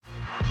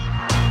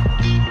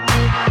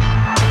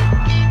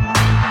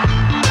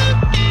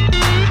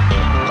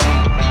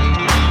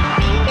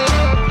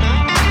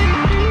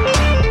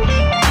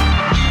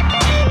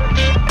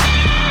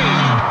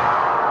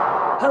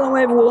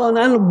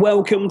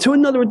welcome to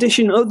another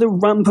edition of the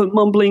Rampant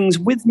Mumblings.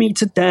 With me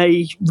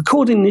today,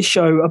 recording this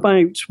show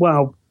about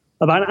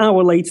an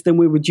hour later than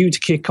we were due to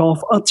kick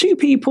off, are two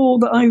people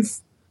that I've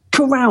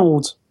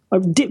corralled.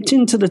 I've dipped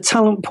into the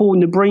talent pool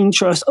and the brain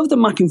trust of the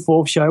Mac and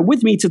Forth show.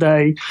 With me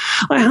today,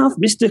 I have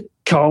Mr.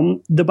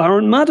 Com, the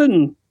Baron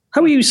Madden.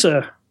 How are you,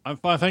 sir? I'm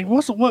fine, thank you.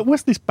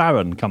 What's this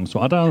Baron comes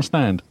from? I don't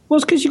understand. Well,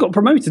 it's because you got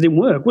promoted in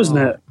work, wasn't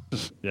it?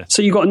 Yeah.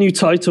 So you got a new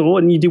title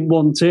and you didn't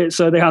want it,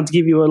 so they had to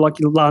give you a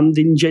land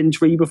in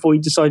Gentry before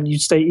you decided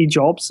you'd stay at your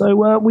job.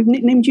 So we've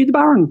nicknamed you the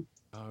Baron.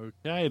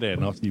 Okay,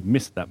 then. Obviously, you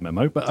missed that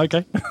memo, but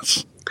okay.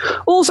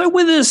 Also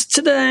with us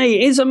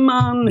today is a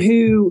man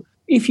who,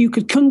 if you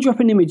could conjure up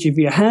an image of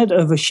your head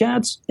of a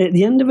shed at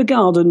the end of a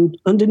garden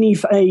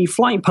underneath a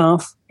flight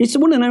path, it's the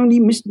one and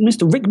only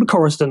Mr. Rick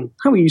McCorriston.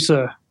 How are you,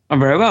 sir? I'm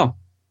very well.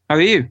 How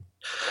are you?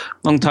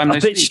 Long time no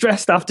speak. A bit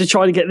stressed after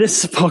trying to get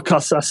this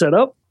podcast set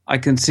up. I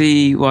can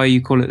see why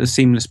you call it the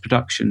seamless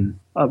production.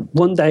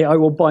 One day I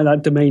will buy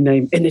that domain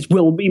name and it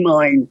will be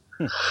mine.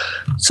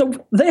 So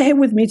they're here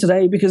with me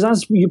today because,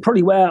 as you're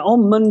probably aware,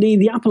 on Monday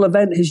the Apple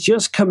event has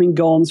just come and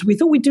gone. So we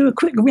thought we'd do a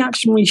quick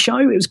reactionary show.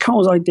 It was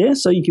Carl's idea,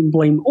 so you can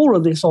blame all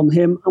of this on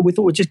him. And we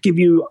thought we'd just give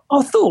you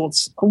our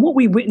thoughts on what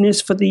we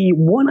witnessed for the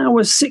 1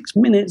 hour, 6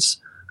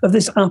 minutes of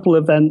this Apple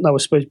event that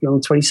was supposed to be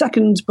on the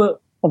 22nd, but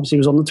obviously it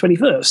was on the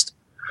 21st.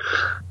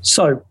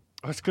 So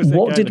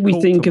what did we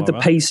think of the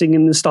pacing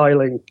and the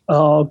styling?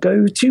 I'll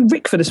go to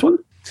Rick for this one.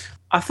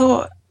 I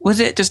thought, was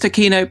it just a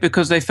keynote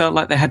because they felt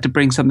like they had to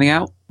bring something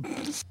out?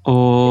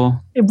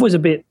 Or it was a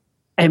bit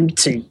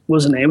empty,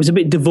 wasn't it? It was a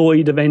bit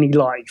devoid of any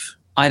life.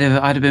 I'd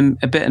have been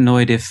a bit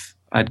annoyed if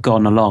I'd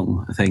gone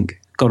along, I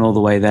think. Gone all the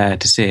way there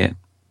to see it.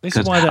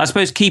 Because I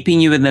suppose keeping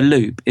you in the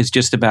loop is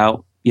just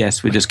about,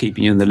 yes, we're just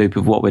keeping you in the loop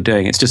of what we're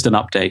doing. It's just an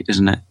update,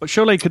 isn't it? But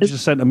surely they could have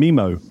just sent a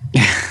memo.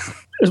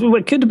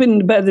 It could have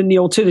been better than the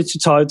alternative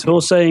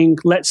title saying,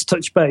 let's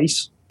touch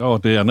base. Oh,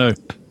 dear, no.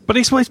 But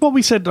it's what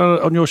we said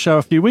on your show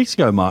a few weeks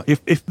ago, Mark.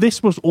 If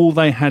this was all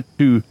they had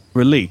to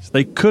release,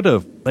 they could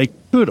have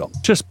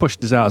just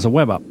pushed this out as a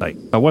web update,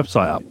 a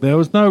website up. There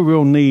was no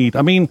real need.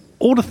 I mean,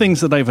 all the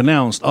things that they've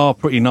announced are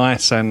pretty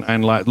nice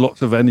and like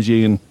lots of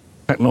energy and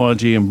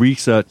technology and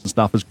research and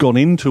stuff has gone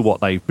into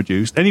what they've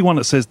produced. Anyone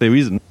that says there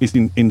isn't is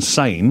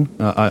insane,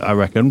 I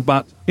reckon.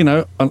 But,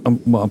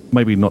 well,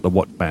 maybe not the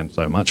watch band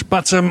so much.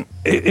 But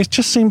it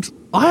just seems,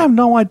 I have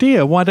no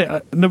idea why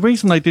the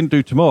reason they didn't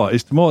do tomorrow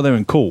is tomorrow they're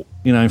in court,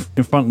 in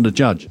front of the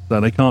judge.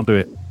 So they can't do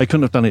it. They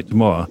couldn't have done it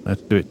tomorrow. They had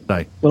to do it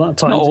today. Well, that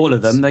time not all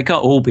of them. They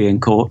can't all be in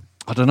court.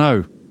 I don't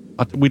know.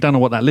 We don't know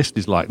what that list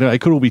is like. They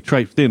could all be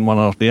traipsed in one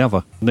after the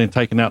other and then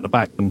taken out the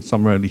back and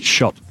summarily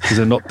shot because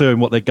they're not doing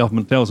what their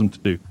government tells them to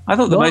do. I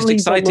thought the most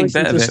exciting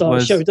bit of it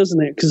was... show,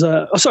 doesn't it?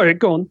 Because, sorry,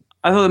 go on.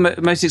 I thought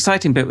the most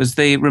exciting bit was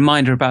the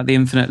reminder about the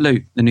Infinite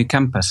Loop, the new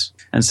campus,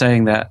 and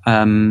saying that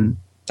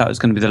that was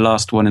going to be the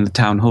last one in the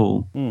town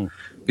hall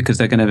because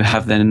they're going to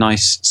have their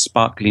nice,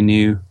 sparkly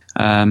new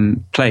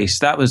place.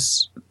 That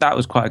was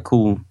quite a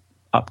cool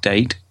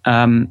update.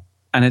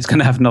 And it's going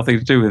to have nothing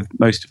to do with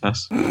most of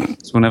us,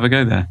 so we'll never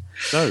go there.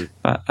 No.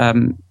 But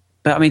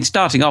I mean,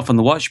 starting off on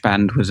the watch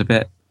band was a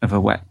bit of a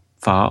wet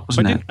fart,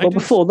 wasn't it? Well,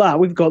 before that,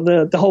 we've got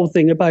the whole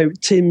thing about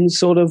Tim's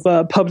sort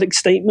of public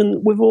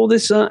statement with all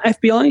this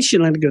FBI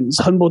shenanigans,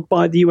 humbled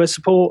by the US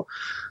support.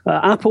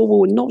 Apple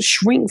will not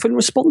shrink from the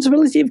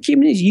responsibility of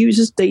keeping its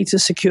users' data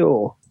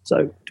secure.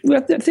 So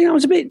I think that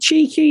was a bit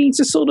cheeky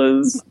to sort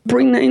of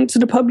bring that into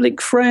the public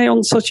fray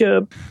on such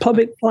a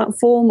public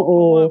platform,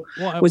 or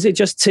was it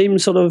just Tim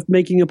sort of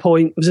making a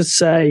point of just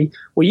say,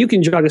 well, you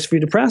can drag us through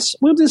the press,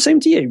 we'll do the same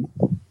to you?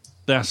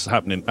 That's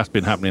happening. That's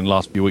been happening the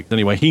last few weeks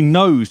anyway. He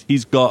knows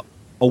he's got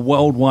a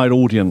worldwide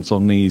audience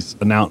on these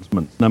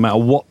announcements, no matter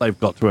what they've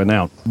got to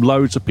announce.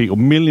 Loads of people,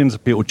 millions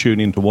of people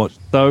tune in to watch.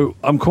 So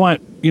I'm quite,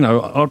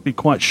 I'd be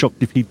quite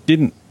shocked if he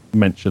didn't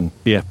mention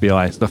the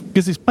FBI stuff,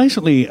 because it's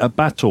basically a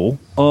battle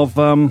of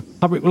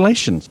public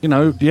relations. The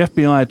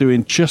FBI are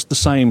doing just the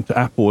same to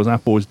Apple as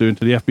Apple is doing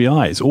to the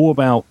FBI. It's all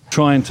about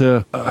trying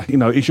to,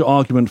 is your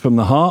argument from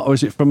the heart or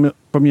is it from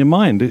your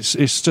mind?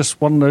 It's just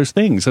one of those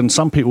things. And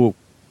some people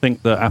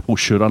think that Apple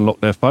should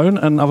unlock their phone,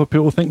 and other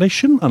people think they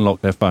shouldn't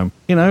unlock their phone.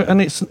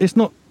 And it's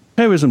not.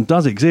 Terrorism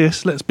does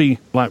exist. Let's be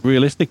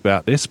realistic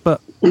about this. But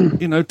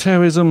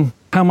terrorism.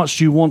 How much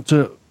do you want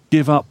to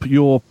give up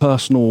your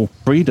personal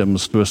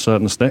freedoms to a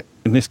certain extent,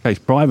 in this case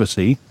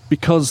privacy,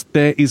 because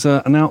there is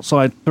an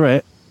outside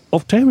threat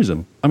of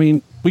terrorism? I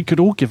mean, we could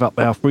all give up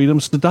our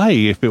freedoms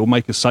today if it will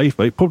make us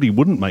safer. It probably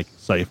wouldn't make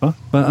us safer,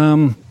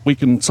 but we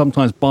can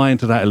sometimes buy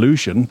into that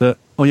illusion that,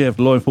 oh yeah, if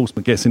law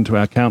enforcement gets into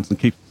our accounts and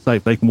keeps it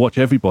safe, they can watch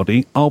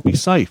everybody, I'll be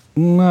safe.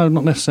 No,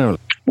 not necessarily.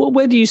 Well,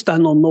 where do you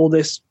stand on all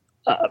this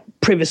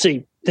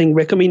privacy thing,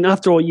 Rick? I mean,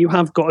 after all, you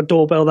have got a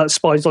doorbell that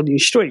spies on your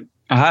street.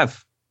 I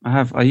have.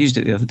 I used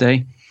it the other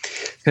day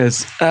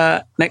because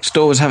next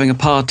door was having a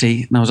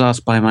party, and I was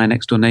asked by my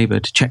next door neighbour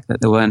to check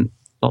that there weren't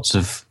lots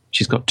of...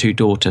 She's got two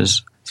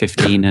daughters,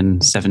 15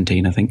 and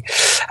 17, I think.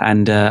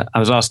 And I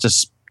was asked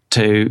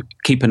to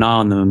keep an eye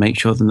on them and make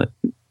sure that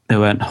there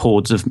weren't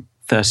hordes of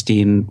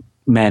thirsty and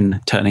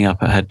men turning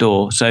up at her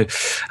door. So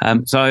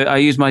I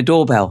used my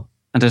doorbell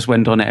and just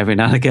went on it every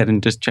now and again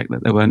and just checked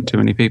that there weren't too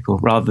many people,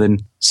 rather than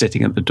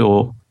sitting at the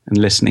door and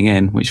listening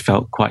in, which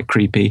felt quite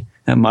creepy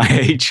at my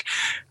age.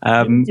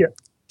 Did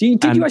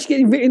you actually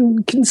get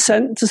written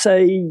consent to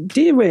say,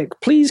 "Dear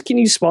Rick, please can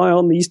you spy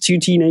on these two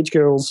teenage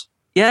girls"?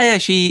 Yeah.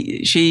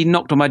 She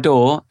knocked on my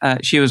door.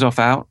 She was off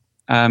out.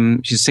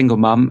 She's a single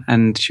mum,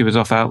 and she was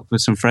off out with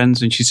some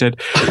friends. And she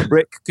said,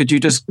 "Rick, could you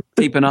just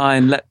keep an eye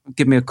and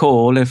give me a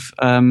call if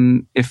a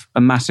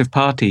massive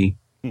party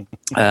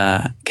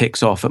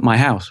kicks off at my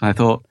house?" And I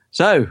thought,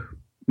 so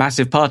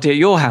massive party at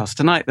your house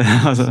tonight?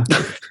 But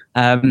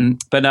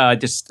no, I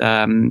just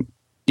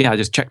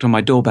checked on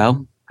my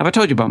doorbell. Have I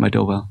told you about my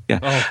doorbell? Yeah.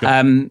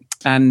 Oh,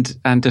 and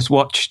just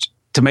watched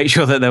to make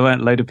sure that there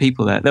weren't a load of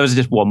people there. There was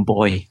just one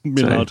boy.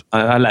 So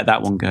I let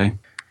that one go.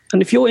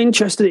 And if you're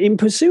interested in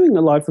pursuing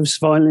a life of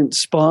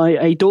surveillance by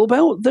a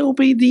doorbell, there will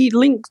be the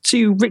link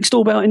to Rick's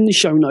doorbell in the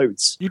show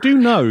notes. You do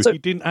know he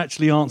didn't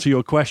actually answer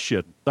your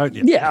question, don't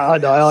you? Yeah, I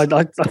know. I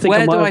think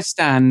where do I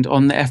stand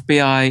on the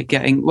FBI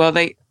getting... Well,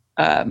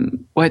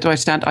 where do I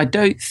stand? I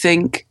don't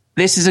think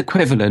this is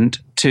equivalent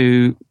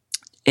to,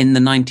 in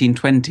the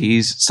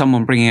 1920s,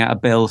 someone bringing out a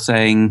bill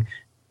saying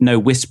no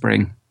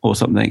whispering or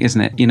something, isn't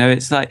it?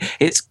 It's like...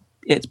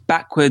 It's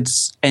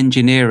backwards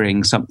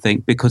engineering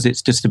something because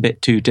it's just a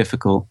bit too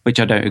difficult, which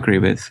I don't agree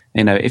with.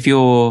 If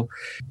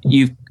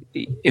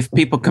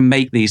people can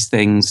make these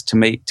things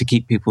to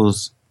keep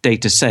people's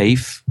data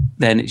safe,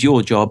 then it's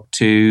your job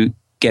to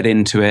get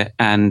into it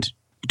and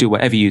do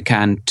whatever you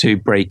can to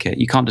break it.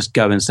 You can't just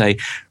go and say,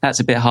 "That's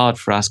a bit hard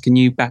for us. Can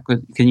you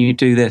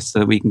do this so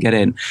that we can get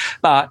in?"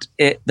 But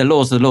the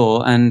law's the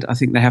law, and I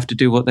think they have to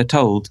do what they're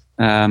told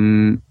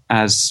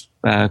as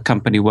a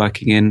company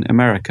working in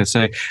America.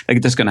 So they're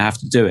just going to have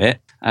to do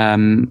it.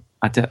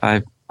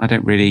 I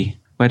don't really...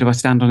 Where do I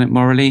stand on it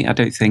morally? I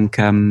don't think...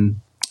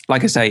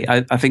 like I say,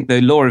 I think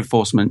the law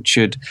enforcement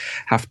should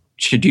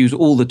use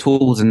all the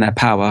tools in their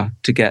power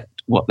to get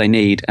what they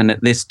need. And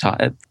at this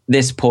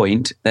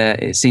point,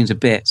 it seems a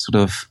bit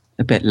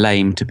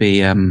lame to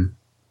be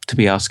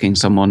asking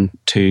someone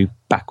to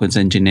backwards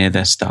engineer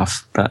their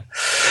stuff. But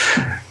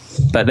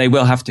they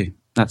will have to.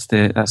 That's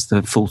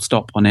the full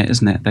stop on it,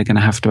 isn't it? They're going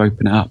to have to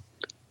open it up.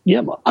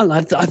 Yeah,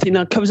 I think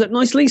that covers it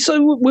nicely.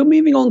 So we're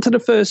moving on to the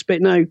first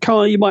bit now.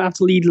 Carl, you might have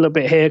to lead a little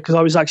bit here because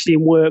I was actually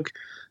in work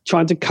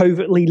trying to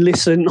covertly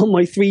listen on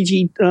my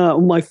 3G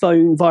on my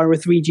phone via a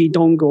 3G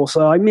dongle,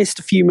 so I missed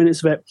a few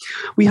minutes of it.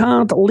 We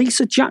had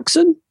Lisa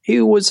Jackson,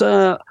 who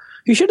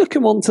should have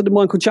come on to the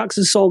Michael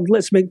Jackson song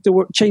 "Let's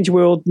Change the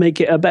World, Make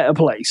It a Better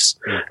Place."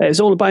 It's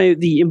all about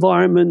the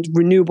environment,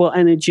 renewable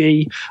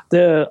energy,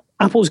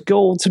 Apple's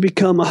goal to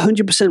become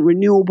 100%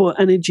 renewable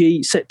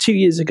energy set 2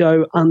 years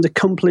ago, and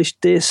accomplished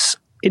this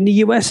in the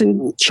US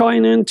and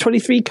China and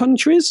 23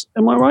 countries.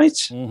 Am I right?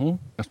 Mm-hmm.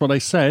 That's what they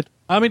said.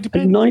 I mean, it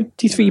depends.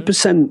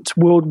 93%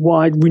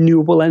 worldwide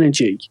renewable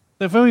energy.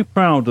 They're very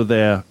proud of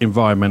their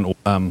environmental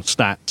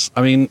stats.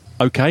 I mean,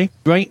 okay,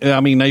 great. I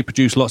mean, they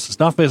produce lots of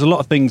stuff. There's a lot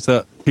of things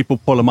that people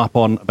pull them up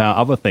on about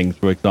other things,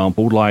 for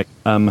example, like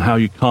how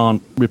you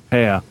can't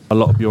repair a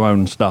lot of your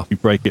own stuff. You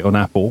break it with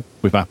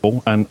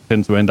Apple, and it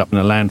tends to end up in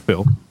a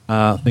landfill.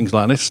 Things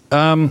like this.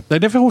 They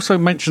never also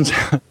mentions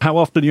how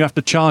often you have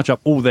to charge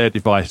up all their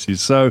devices.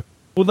 So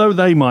although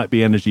they might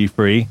be energy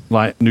free,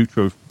 like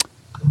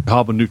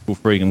carbon neutral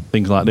free and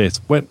things like this,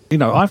 when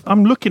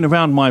I'm looking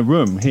around my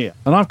room here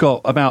and I've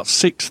got about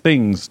 6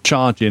 things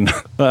charging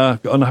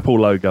got an Apple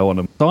logo on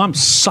them, so I'm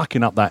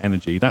sucking up that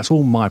energy. That's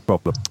all my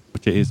problem,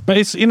 which it is. But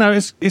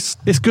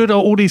it's good.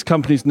 All these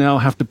companies now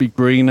have to be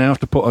green. They have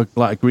to put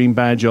a green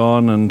badge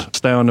on and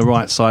stay on the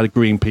right side of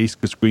Greenpeace,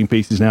 because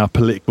Greenpeace is now a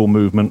political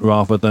movement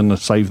rather than a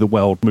save the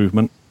world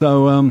movement.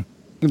 So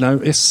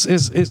it's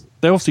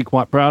they're obviously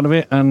quite proud of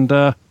it, and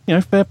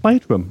fair play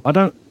to them.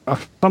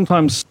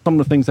 Sometimes some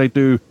of the things they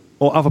do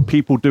or other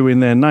people do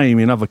in their name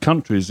in other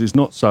countries is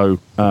not so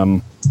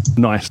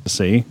nice to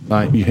see.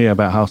 Like you hear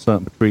about how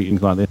certain people treat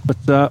things like this.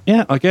 But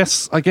I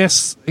guess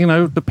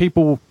the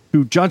people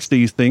who judge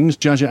these things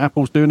judge that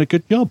Apple's doing a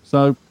good job.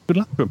 So good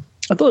luck to them.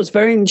 I thought it was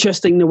very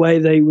interesting the way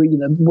they were,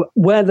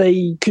 where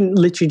they couldn't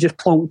literally just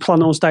plonk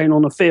planners down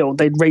on a field.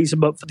 They'd raise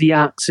them up for the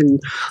acts. And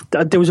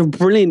there was a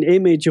brilliant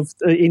image of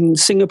in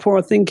Singapore,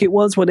 I think it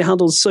was, where they had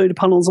those solar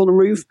panels on the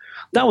roof.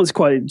 That was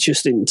quite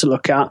interesting to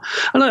look at.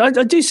 And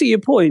I do see your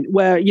point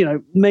where,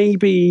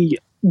 maybe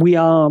we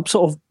are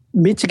sort of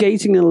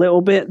mitigating a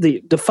little bit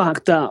the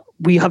fact that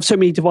we have so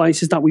many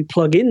devices that we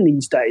plug in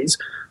these days.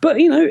 But,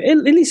 at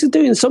least it's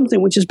doing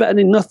something, which is better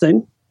than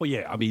nothing. Well,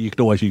 yeah, I mean, you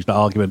could always use that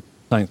argument,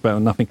 saying it's better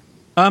than nothing.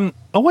 I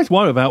always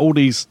worry about all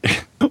these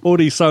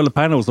solar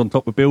panels on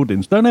top of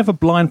buildings. Don't ever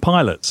blind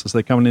pilots as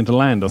they're coming into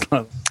land.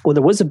 Well,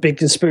 there was a big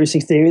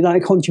conspiracy theory that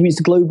it contributes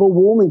to global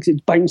warming because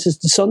it bounces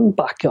the sun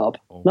back up.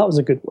 That was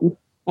a good one.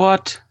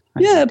 What?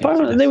 Yeah,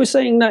 apparently they were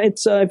saying that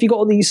it's if you got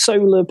all these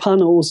solar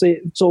panels,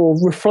 it sort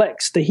of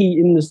reflects the heat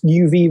in the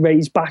UV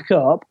rays back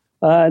up,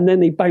 and then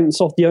they bounce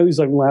off the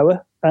ozone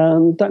layer,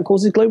 and that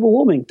causes global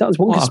warming. That was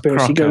one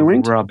conspiracy going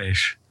around.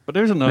 Rubbish. But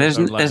there isn't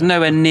there's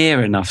nowhere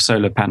near enough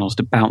solar panels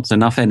to bounce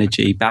enough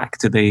energy back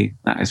to the.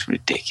 That is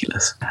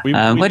ridiculous.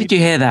 Where did you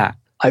hear that?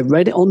 I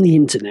read it on the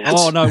internet.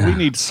 Oh no, we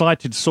need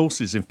cited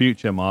sources in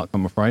future, Mark.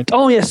 I'm afraid.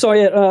 Oh yeah,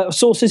 sorry.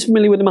 Sources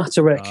familiar with the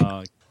matter, Rick.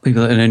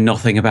 People that know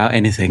nothing about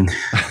anything.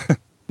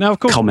 Now, of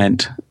course,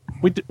 comment.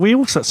 We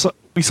also saw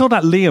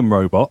that Liam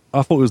robot.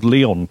 I thought it was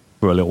Leon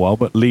for a little while,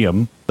 but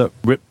Liam that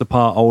ripped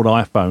apart old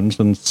iPhones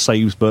and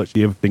saves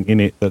virtually everything in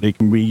it that they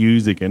can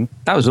reuse again.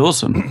 That was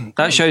awesome.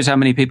 That shows how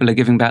many people are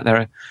giving back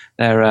their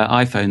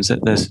iPhones.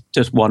 That there's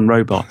just one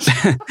robot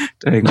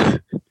doing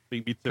it.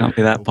 Can't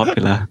be that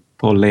popular.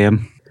 Poor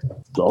Liam.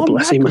 God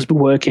bless him. He must be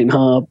working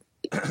hard.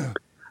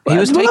 He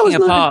was taking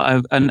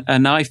apart an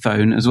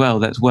iPhone as well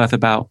that's worth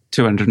about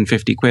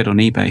 250 quid on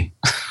eBay.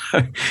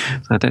 So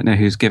I don't know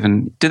who's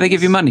given. Do they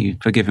give you money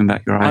for giving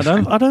back your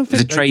iPhone? I don't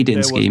think it's a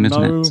trade-in scheme,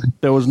 isn't it?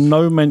 There was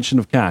no mention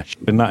of cash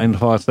in that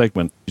entire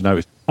segment. You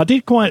know, I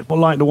did quite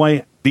like the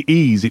way the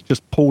ease it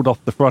just pulled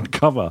off the front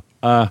cover.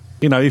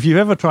 If you've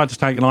ever tried to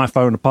take an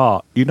iPhone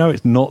apart, you know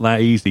it's not that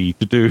easy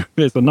to do.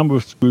 There's a number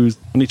of screws,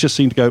 and it just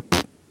seemed to go.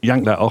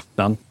 Yank that off,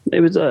 done.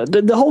 It was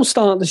the whole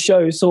start of the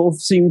show sort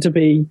of seemed to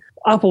be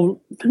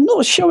Apple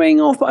not showing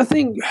off, but I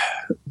think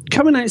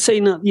coming out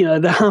saying that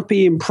they're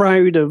happy and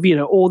proud of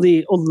all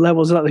the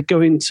levels that they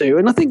go into,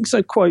 and I think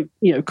so quite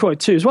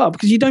too as well,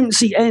 because you don't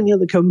see any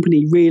other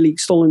company really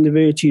extolling the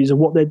virtues of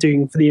what they're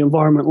doing for the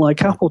environment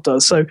like Apple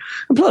does. So,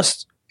 and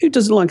plus, who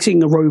doesn't like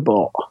seeing a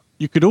robot?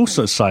 You could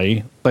also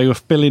say they were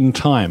filling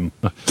time.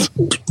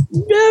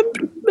 Yeah,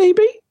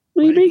 maybe.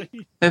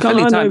 They're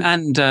filling time,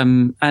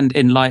 and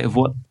in light of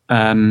what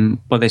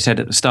they said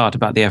at the start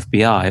about the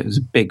FBI, it was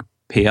a big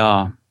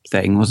PR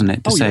thing, wasn't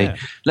it? To say,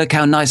 look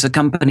how nice a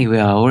company we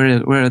are.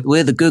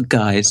 We're the good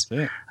guys.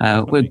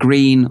 We're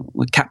green.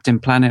 We're Captain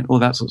Planet. All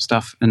that sort of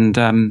stuff. And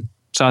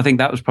so I think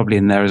that was probably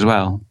in there as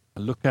well.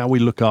 Look how we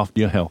look after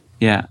your health.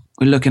 Yeah,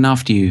 we're looking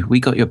after you. We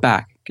got your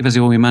back. Give us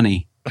all your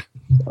money. I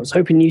was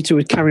hoping you two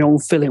would carry on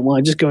filling while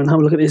I just go and have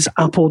a look at this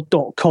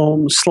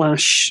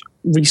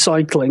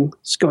apple.com/recycling.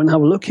 Let's go and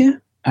have a look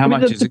here. How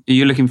much are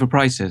you looking for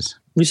prices?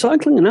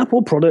 Recycling an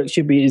Apple product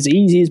should be as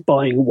easy as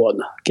buying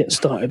one. Get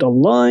started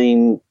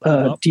online.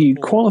 Do you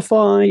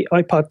qualify?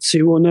 iPad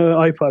 2 or newer,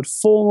 iPad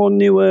 4 or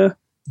newer.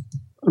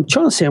 I'm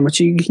trying to see how much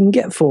you can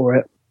get for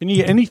it. Can you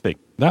get anything?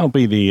 That'll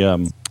be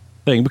the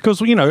thing. Because,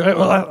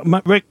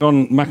 Rick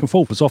on Mac and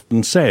Forth has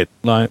often said,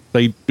 like,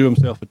 they do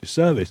themselves a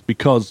disservice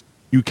because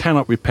you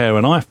cannot repair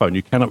an iPhone.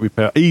 You cannot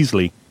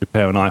easily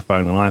repair an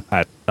iPhone and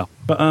iPad stuff.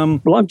 But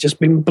well, I've just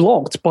been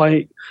blocked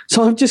by.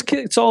 So I've just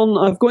clicked on.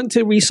 I've gone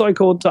to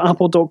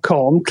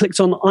recycled.apple.com, clicked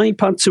on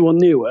iPad 2 or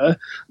newer.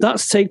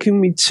 That's taken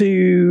me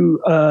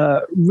to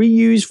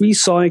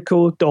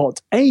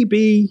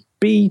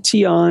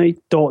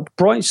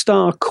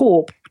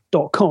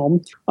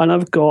reusrecycle.abbti.brightstarcorp.com, and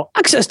I've got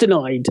access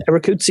denied. Error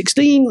code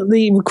 16.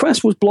 The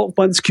request was blocked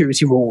by the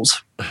security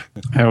rules.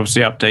 They're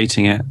obviously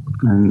updating it,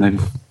 and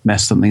they've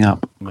messed something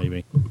up.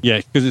 Maybe. Yeah,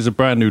 because it's a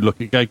brand new look.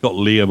 They got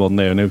Liam on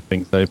there and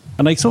everything.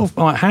 And they sort of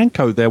like hand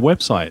code their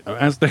website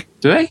as they.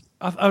 Do they?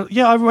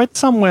 I read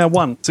somewhere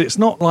once. It's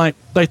not like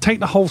they take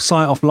the whole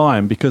site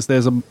offline because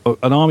there's an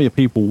army of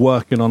people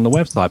working on the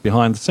website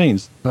behind the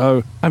scenes.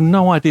 So I have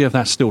no idea if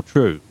that's still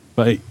true,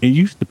 but it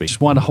used to be. It's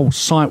why the whole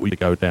site would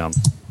go down.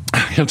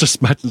 I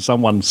just imagine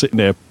someone sitting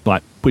there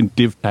like putting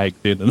div tags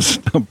in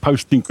and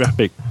posting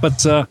graphic.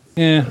 But I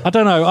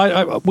don't know.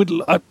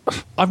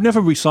 I've never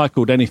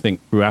recycled anything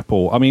through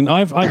Apple. I mean,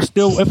 I've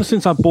still ever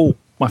since I bought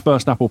my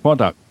first Apple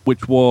product,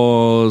 which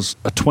was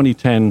a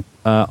 2010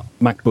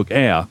 MacBook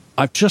Air.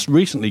 I've just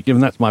recently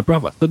given that to my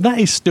brother. So that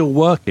is still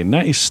working.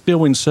 That is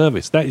still in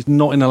service. That is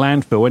not in a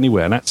landfill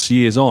anywhere, and that's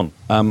years on.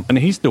 And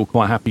he's still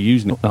quite happy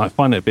using it. I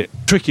find it a bit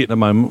tricky at the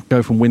moment.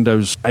 Go from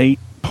Windows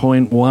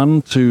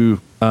 8.1 to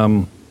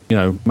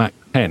Mac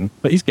 10,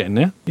 but he's getting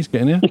there. He's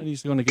going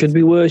to could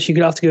be worse. You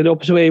could have to go the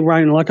opposite way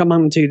around, like I'm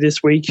having to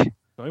this week. Sorry,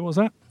 what was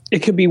that? It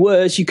could be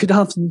worse. You could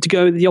have to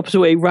go the opposite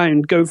way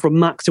around, go from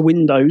Mac to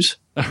Windows.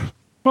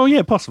 Well,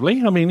 yeah,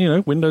 possibly. I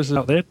mean, Windows is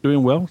out there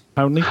doing well,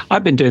 apparently.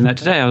 I've been doing that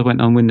today. I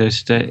went on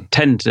Windows 10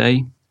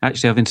 today.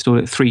 Actually, I've installed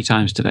it 3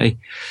 times today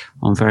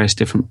on various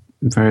different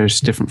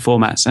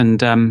formats,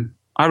 and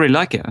I really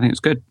like it. I think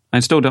it's good. I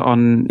installed it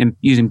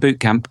using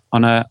Boot Camp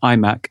on an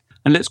iMac,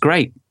 and it looks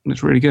great.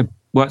 It's really good.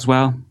 Works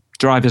well.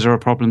 Drivers are a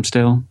problem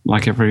still,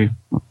 like every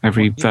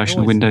version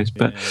of Windows,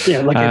 but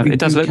it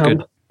does look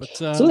good. But,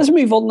 so let's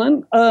move on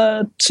then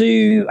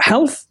to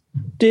health.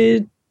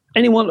 Did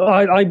anyone?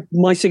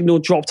 My signal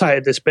dropped out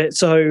of this bit.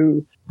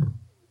 So,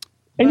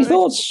 any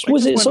thoughts?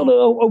 Was it sort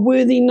of a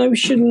worthy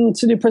notion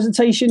to the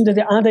presentation? Did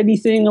it add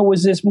anything, or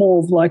was this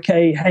more of like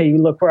a hey,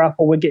 look, we're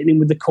Apple, we're getting in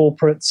with the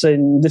corporates,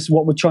 and this is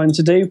what we're trying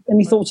to do?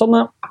 Any thoughts on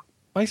that?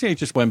 Basically, it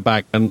just went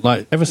back and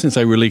ever since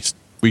they released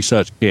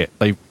Research Kit,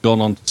 they've gone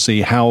on to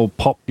see how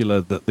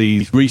popular that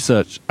these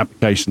research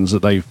applications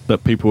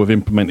that people have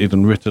implemented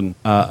and written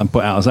and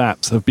put out as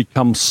apps have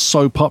become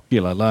so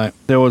popular. Like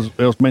there was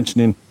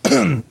mentioning,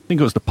 I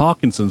think it was the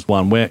Parkinson's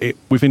one, where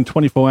within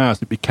 24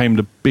 hours it became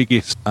the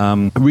biggest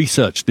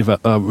research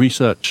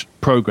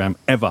program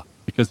ever.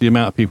 because the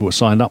amount of people who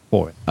signed up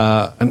for it.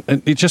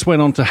 And it just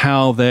went on to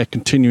how they're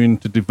continuing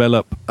to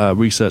develop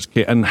research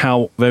kit and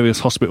how various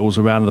hospitals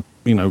around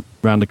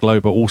the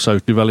globe are also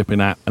developing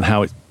that, and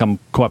how it's become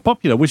quite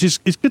popular, which is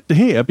good to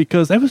hear,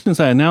 because ever since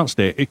they announced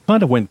it, it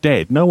kind of went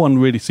dead. No one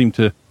really seemed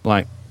to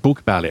talk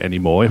about it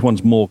anymore.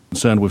 Everyone's more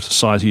concerned with the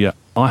size of your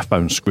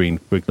iPhone screen,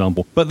 for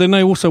example. But then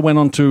they also went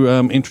on to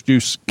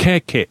introduce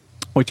Care Kit,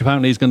 which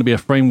apparently is going to be a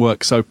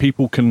framework so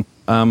people can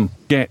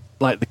get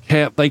the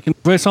care they can.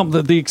 For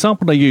example, the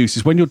example they use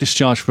is when you're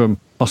discharged from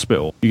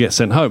hospital, you get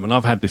sent home. And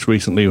I've had this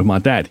recently with my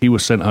dad. He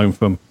was sent home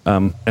from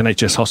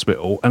NHS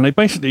hospital, and they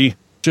basically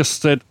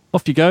just said,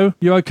 off you go,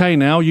 you're okay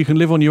now, you can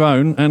live on your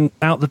own, and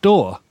out the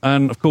door.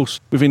 And of course,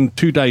 within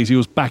 2 days, he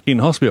was back in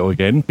hospital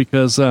again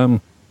because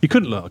he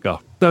couldn't let it go.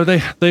 So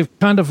they've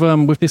kind of,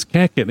 with this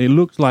Care Kit, it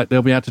looks like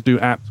they'll be able to do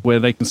apps where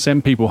they can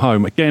send people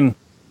home. Again,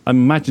 I'm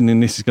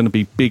imagining this is going to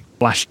be big,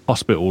 flash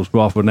hospitals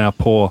rather than our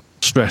poor,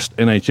 stressed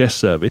NHS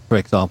service, for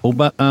example.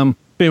 But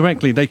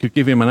theoretically, they could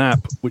give him an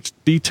app which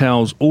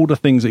details all the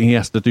things that he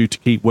has to do to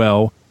keep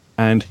well,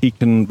 and he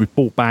can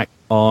report back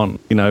on,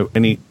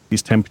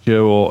 his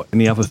temperature or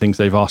any other things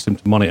they've asked him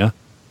to monitor.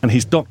 And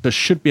his doctor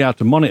should be able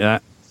to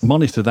monitor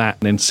that,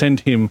 and then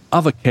send him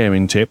other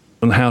caring tips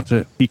on how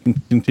he can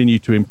continue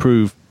to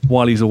improve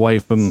while he's away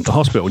from the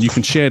hospital. And you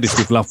can share this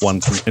with loved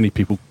ones and any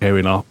people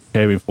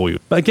caring for you.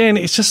 But again,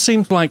 it just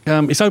seems like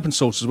it's open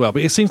source as well,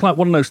 but it seems like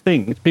one of those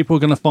things people are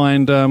going to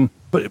find,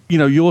 but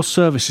your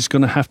service is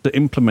going to have to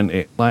implement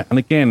it. And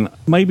again,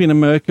 maybe in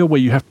America where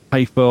you have to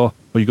pay for,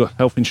 or you've got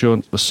health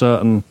insurance for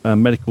certain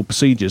medical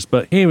procedures.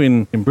 But here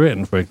in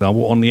Britain, for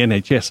example, on the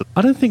NHS,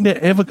 I don't think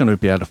they're ever going to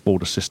be able to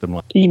afford a system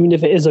like that. Even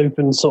if it is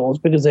open source,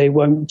 because they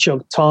won't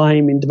chug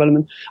time in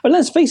development. And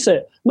let's face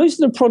it,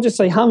 most of the projects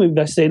they have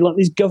invested in, like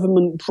these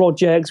government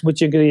projects,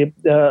 which are going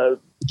to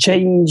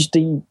change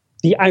the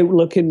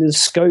outlook and the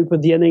scope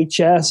of the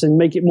NHS and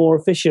make it more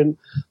efficient,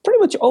 pretty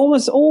much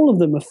almost all of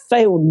them have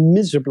failed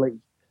miserably.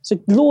 So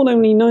Lord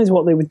only knows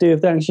what they would do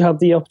if they actually had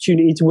the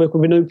opportunity to work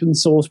with an open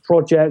source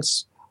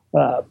projects,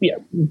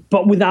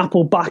 but with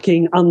Apple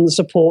backing and the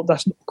support,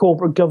 that's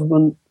corporate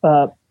government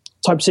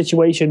type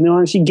situation, they'll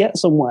actually get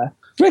somewhere.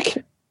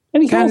 Rick,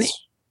 anything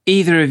else?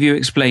 Either of you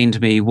explain to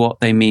me what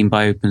they mean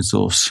by open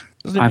source?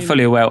 I'm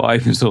fully aware what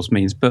open source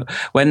means, but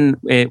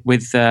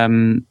with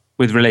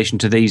relation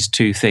to these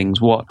two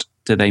things, what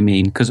do they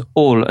mean? Because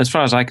as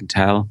far as I can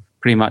tell,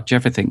 pretty much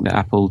everything that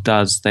Apple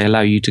does, they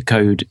allow you to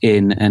code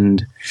in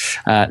and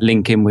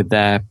link in with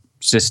their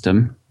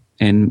system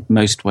in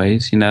most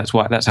ways.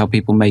 That's how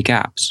people make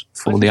apps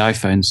for the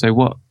iPhone. So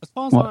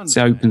what's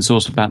the open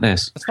source about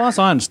this? As far as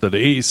I understood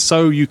it is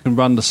so you can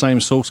run the same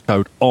source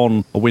code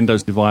on a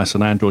Windows device,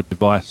 an Android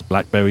device,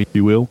 BlackBerry, if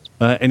you will.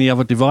 Any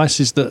other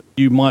devices that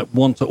you might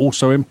want to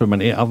also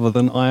implement it other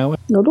than iOS?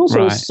 I'd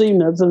also assume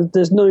that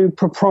there's no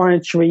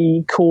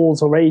proprietary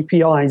calls or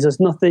APIs. There's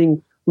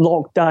nothing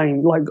locked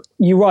down. Like,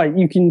 you're right,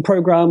 you can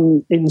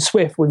program in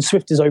Swift when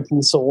Swift is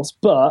open source,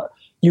 but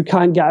you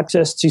can get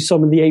access to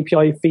some of the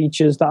API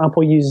features that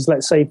Apple uses,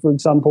 let's say, for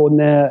example, in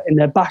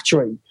their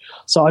battery.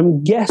 So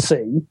I'm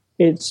guessing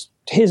here's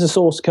a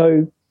source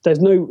code. There's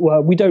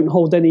we don't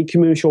hold any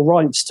commercial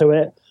rights to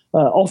it.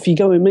 Off you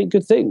go and make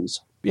good things.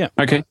 Yeah.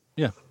 Okay.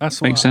 Yeah,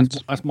 makes sense.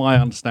 That's my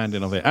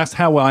understanding of it. That's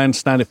how I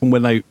understand it from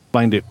when they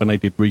explained it when they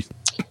did research.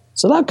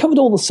 So that covered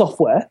all the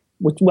software,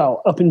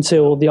 up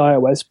until the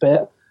iOS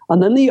bit. And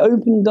then they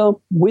opened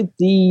up with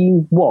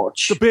the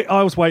watch. The bit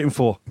I was waiting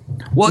for.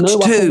 Watch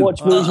 2. Apple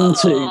Watch version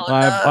 2.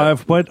 I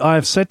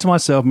have said to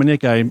myself many a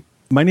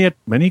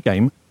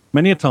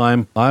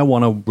time, I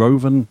want a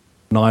woven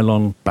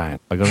nylon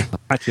band. I don't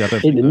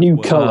think in a new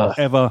colour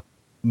ever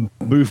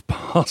moved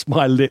past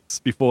my lips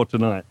before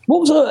tonight.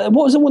 What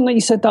was the one that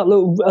you said that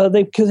little?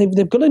 Because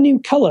they've got a new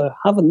colour,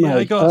 haven't they? Yeah,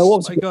 they got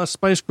a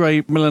space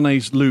grey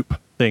Milanese loop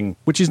thing,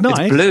 which is nice.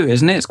 It's blue,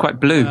 isn't it? It's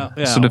quite blue.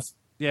 Sort of.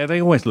 Yeah,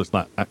 they always look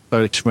like that,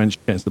 so strange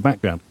against the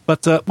background.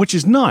 But which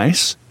is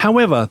nice.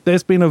 However,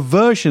 there's been a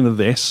version of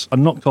this, a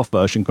knocked-off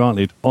version,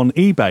 granted, on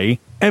eBay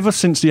ever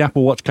since the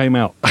Apple Watch came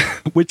out,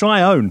 which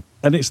I own.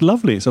 And it's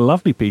lovely. It's a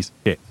lovely piece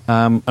of kit.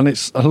 And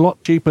it's a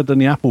lot cheaper than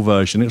the Apple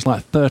version. It's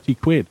like 30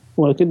 quid.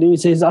 Well, the good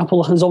news is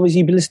Apple has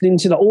obviously been listening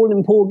to the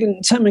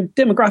all-important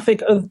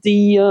demographic of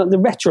the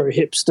retro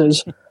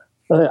hipsters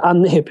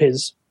and the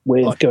hippies.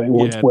 With going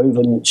with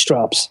woven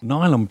straps.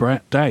 Nylon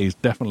day is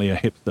definitely a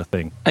hipster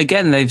thing.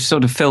 Again, they've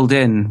sort of filled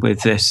in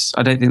with this.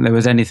 I don't think there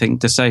was anything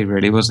to say,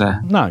 really, was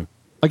there? No.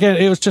 Again,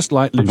 it was just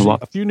like literally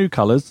a few new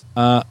colours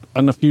and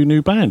a few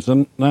new bands,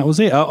 and that was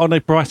it. On a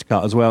price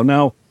cut as well.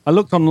 Now, I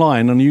looked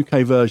online on the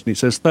UK version. It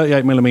says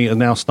 38mm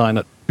now starting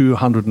at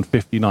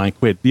 259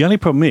 quid. The only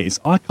problem is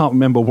I can't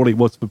remember what it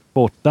was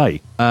before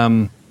today.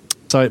 So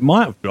it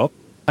might have dropped.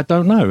 I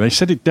don't know. They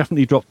said it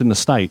definitely dropped in the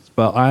States,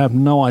 but I have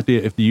no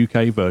idea if the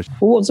UK version.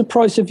 Well, what's the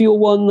price of your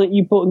one that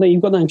you bought? That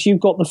you've got now? Because you've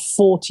got the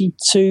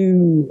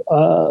 42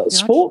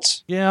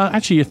 Sports.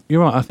 Actually,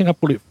 you're right. I think I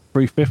bought it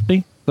for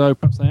 $350. So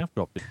perhaps they have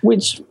dropped it.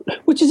 Which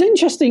is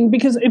interesting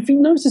because if you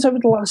notice over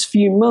the last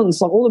few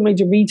months, like all the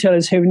major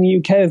retailers here in the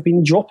UK have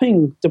been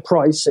dropping the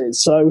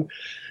prices. So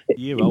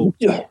year old.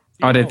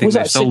 I don't think Was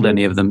they've that sold sitting-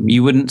 any of them.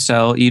 You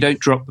don't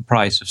drop the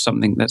price of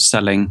something that's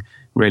selling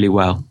really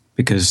well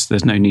because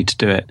there's no need to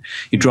do it.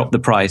 You drop the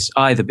price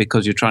either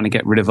because you're trying to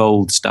get rid of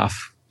old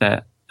stuff,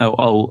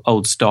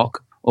 old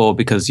stock, or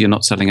because you're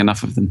not selling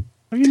enough of them.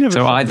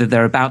 So either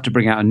they're about to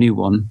bring out a new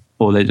one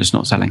or they're just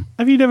not selling.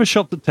 Have you never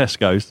shopped at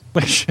Tesco's?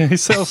 They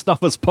sell stuff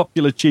that's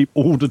popular cheap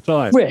all the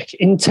time. Rick,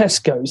 in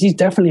Tesco's, he's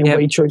definitely a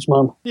Waitrose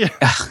man. Yeah.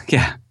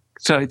 Yeah.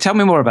 So tell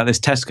me more about this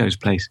Tesco's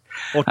place.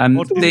 What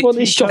Well,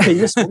 he's shopping.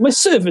 That's what my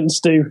servants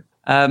do.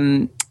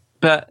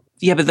 But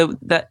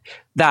the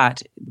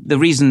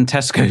reason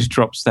Tesco's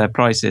drops their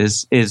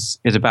prices is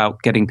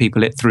about getting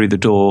people through the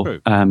door,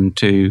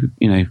 to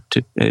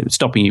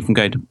stopping you from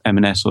going to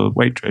M&S or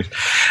Waitrose.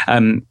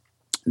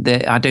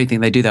 I don't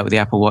think they do that with the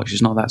Apple Watch.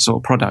 It's not that sort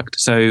of product.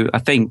 So I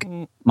think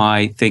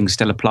my thing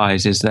still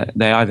applies is that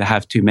they either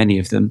have too many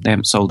of them, they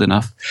haven't sold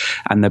enough,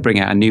 and they bring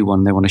out a new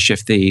one, they want to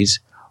shift these,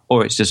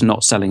 or it's just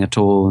not selling at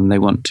all and they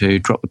want to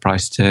drop the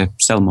price to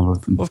sell more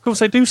of them. Well, of course,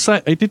 they did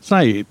say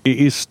it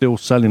is still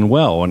selling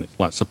well, and it's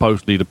like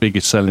supposedly the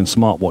biggest selling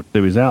smartwatch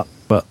there is out.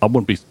 But I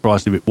wouldn't be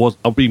surprised if it was.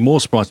 I'd be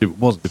more surprised if it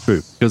wasn't the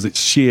truth, because it's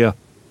sheer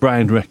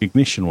brand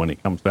recognition when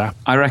it comes to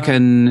Apple. I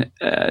reckon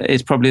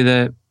it's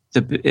probably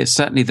it's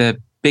certainly the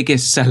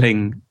biggest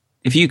selling.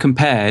 If you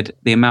compared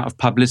the amount of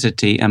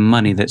publicity and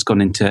money that's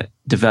gone into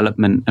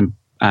development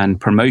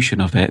and promotion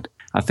of it,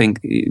 I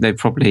think they've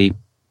probably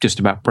just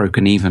about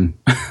broken even,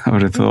 I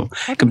would have thought.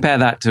 Compare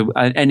that to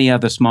any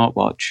other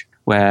smartwatch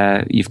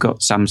where you've got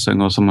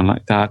Samsung or someone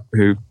like that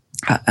who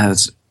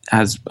has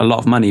a lot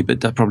of money, but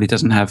that probably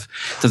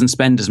doesn't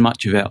spend as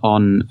much of it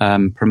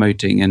on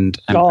promoting and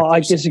I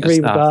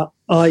disagree with that.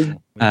 I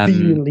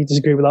vehemently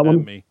disagree with that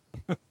one.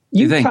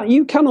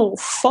 You cannot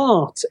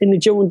fart in the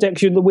general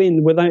direction of the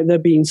wind without there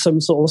being some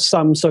sort of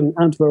Samsung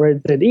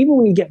advert. Even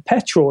when you get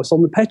petrol, it's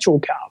on the petrol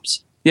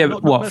cabs. Yeah,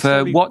 but what,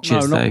 for watches,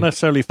 No, though? not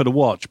necessarily for the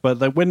watch, but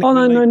not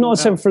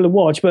necessarily for the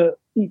watch, but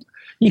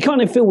you kind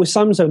of feel with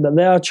Samsung that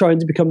they are trying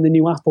to become the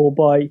new Apple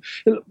by...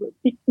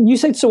 You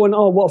say to someone,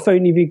 what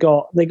phone have you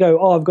got? They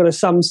go, I've got a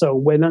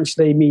Samsung, when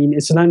actually they mean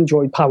it's an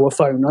Android power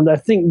phone. And I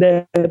think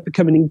they're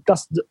becoming...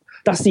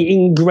 That's the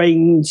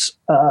ingrained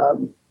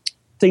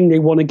thing they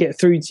want to get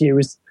through to you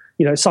is,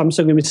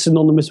 Samsung is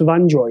synonymous with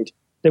Android.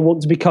 They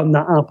want to become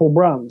that Apple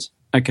brand.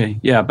 Okay,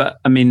 yeah, but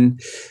I mean...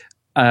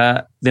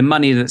 the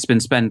money that's been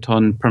spent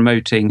on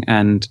promoting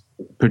and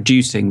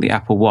producing the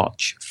Apple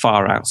Watch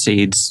far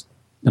exceeds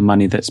the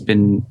money that's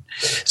been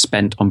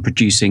spent on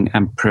producing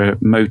and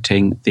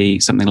promoting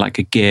something like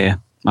a Gear,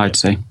 I'd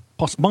say.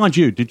 Mind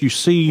you, did you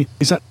see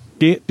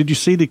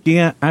the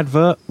Gear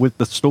advert with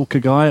the stalker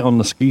guy on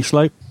the ski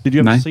slope? Did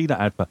you ever see that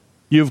advert?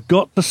 You've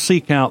got to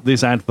seek out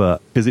this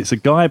advert, because it's a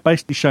guy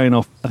basically showing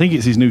off, I think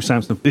it's his new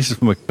Samsung, this is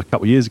from a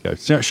couple of years ago,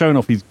 showing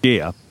off his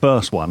Gear,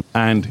 first one,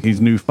 and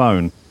his new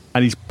phone.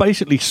 And he's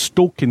basically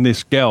stalking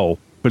this girl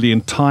for the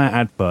entire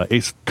advert.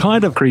 It's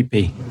kind of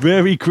creepy,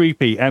 very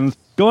creepy. And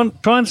go on,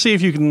 try and see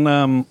if you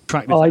can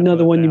track this. I know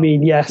the one down. you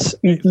mean. Yes,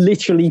 he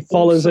literally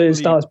follows her and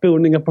starts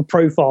building up a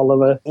profile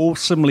of her.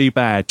 Awesomely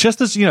bad. Just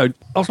as I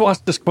was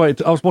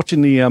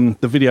watching the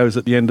videos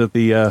at the end of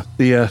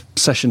the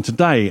session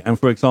today, and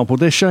for example,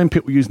 they're showing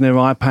people using their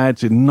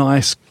iPads in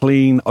nice,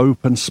 clean,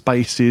 open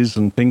spaces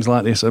and things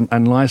like this, and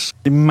nice,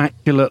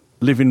 immaculate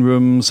living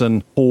rooms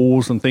and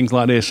halls and things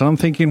like this. And I'm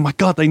thinking, my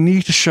God, they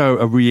need to show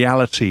a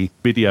reality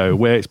video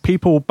where it's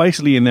people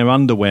basically in their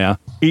underwear,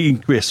 eating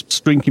crisps,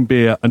 drinking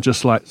beer, and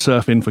just like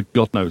surfing for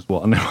God knows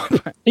what. And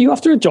are you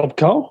after a job,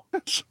 Carl?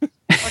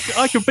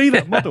 I could be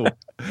that model.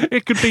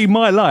 It could be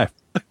my life.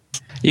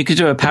 You could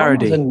do a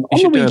parody. You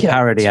should do a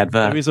parody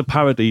advert. There is a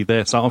parody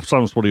there. So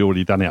someone's probably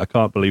already done it. I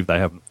can't believe they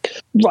haven't.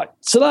 Right.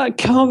 So that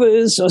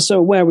covers. So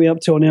where are we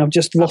up to now? I've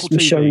just lost my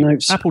show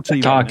notes. Apple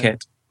TV.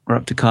 CarKit. We're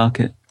up to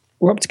CarKit.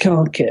 We're up to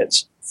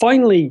CarKit.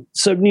 Finally,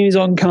 some news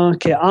on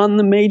CarKit and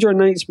the major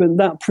announcement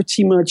that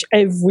pretty much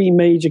every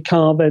major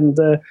car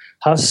vendor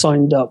has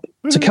signed up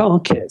to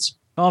CarKit.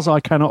 Cars I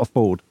cannot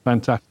afford.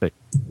 Fantastic.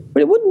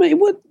 But it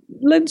would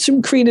lend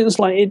some credence.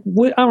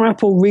 Are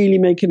Apple really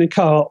making a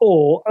car,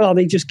 or are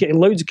they just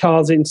getting loads of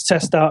cars in to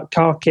test out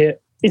CarKit?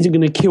 Is it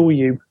going to kill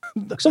you?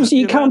 Because obviously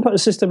you can't put a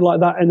system like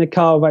that in a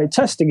car without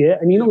testing it,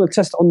 and you're not going to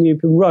test it on the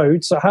open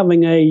road. So having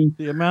the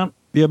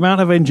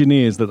amount of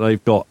engineers that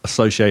they've got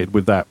associated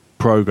with that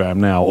program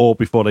now, or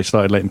before they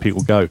started letting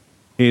people go,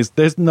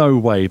 there's no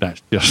way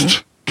that's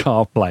just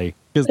CarPlay.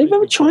 Have you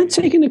ever tried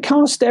taking a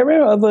car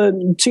stereo of a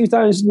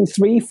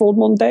 2003 Ford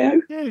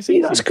Mondeo? Yeah,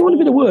 that's quite a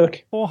bit of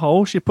work. 4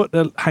 holes, you put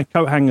the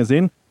coat hangers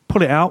in,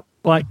 pull it out,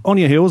 like on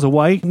your heels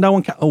away, no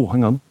one can... Oh,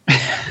 hang on.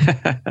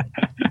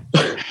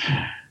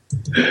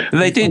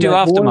 They do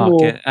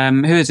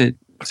aftermarket. Who is it?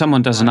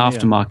 Someone does Pioneer. an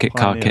aftermarket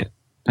car kit,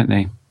 don't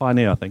they?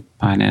 Pioneer, I think.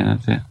 Pioneer,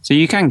 that's it. So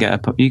you can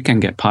get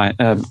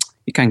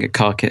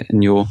car kit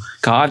in your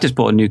car. I've just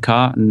bought a new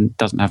car and it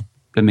doesn't have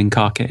blooming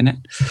car kit in it.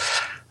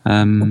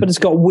 But it's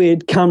got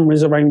weird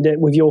cameras around it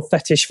with your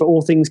fetish for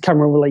all things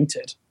camera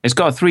related. It's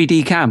got a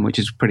 3D cam, which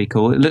is pretty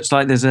cool. It looks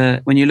like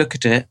when you look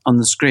at it on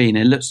the screen,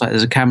 it looks like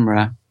there's a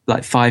camera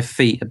like 5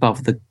 feet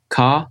above the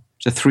car.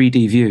 It's a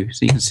 3D view,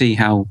 so you can see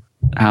how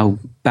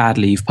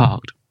badly you've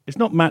parked. It's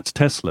not Matt's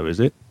Tesla, is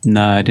it?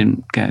 No, I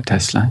didn't get a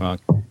Tesla.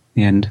 Okay. In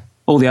the end,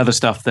 all the other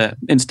stuff that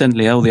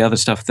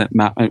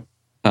Matt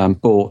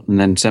bought and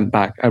then sent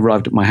back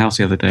arrived at my house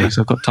the other day,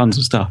 so I've got tons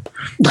of stuff.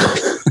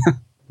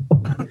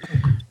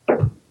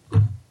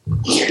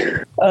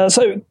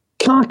 So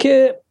car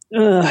kit,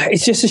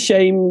 it's just a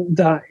shame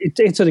that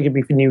it's only going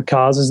to be for new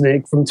cars, isn't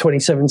it? From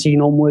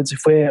 2017 onwards,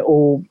 if we're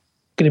all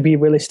going to be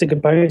realistic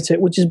about it,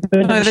 which is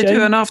no, they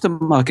do an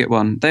aftermarket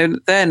one.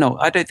 They're not.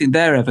 I don't think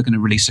they're ever going to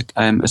release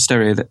a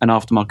stereo, an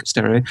aftermarket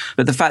stereo.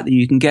 But the fact that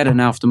you can get an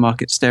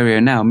aftermarket stereo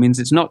now means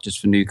it's not just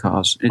for new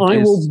cars. I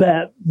will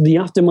bet the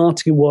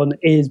aftermarket one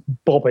is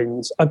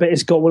bobbins. I bet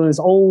it's got one of those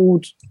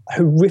old,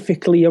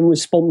 horrifically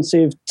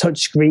unresponsive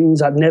touchscreens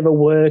that never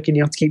work, and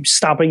you have to keep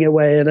stabbing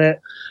away at it.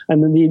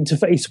 And then the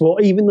interface will,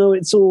 even though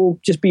it's all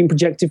just being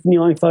projected from the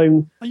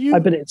iPhone, I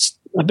bet it's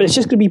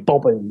just going to be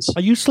bobbins.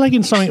 Are you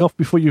slagging something off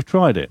before you've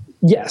tried it?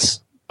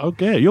 Yes.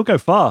 Okay, you'll go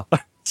far.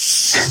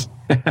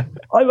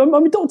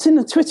 I'm adopting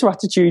a Twitter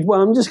attitude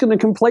where I'm just going to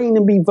complain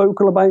and be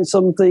vocal about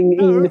something,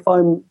 even if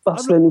I'm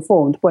vastly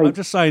uninformed. Wait, I'm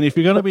just saying, if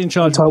you're going to be in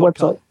charge of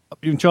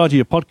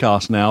your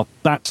podcast now,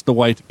 that's the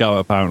way to go,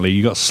 apparently.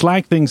 You've got to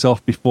slag things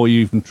off before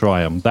you even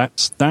try them.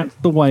 That's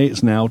the way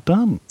it's now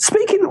done.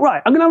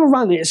 I'm going to have a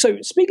rant here.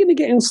 So, speaking of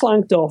getting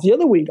slagged off, the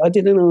other week I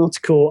did an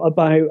article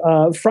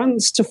about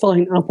France to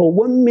fine Apple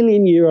 €1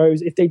 million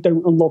if they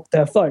don't unlock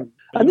their phone.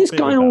 And this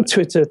guy on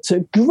Twitter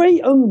took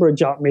great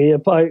umbrage at me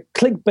about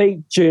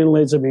clickbait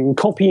journalism and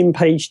copy and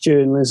paste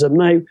journalism.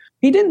 Now,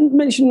 he didn't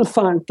mention the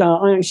fact that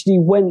I actually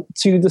went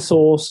to the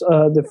source,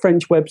 the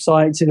French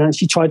websites, and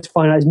actually tried to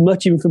find out as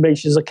much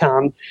information as I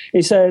can.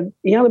 He said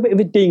he had a bit of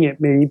a ding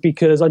at me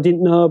because I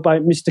didn't know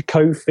about Mr.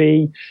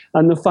 Kofi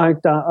and the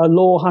fact that a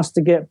law has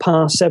to get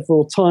passed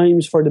several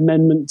times for an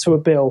amendment to a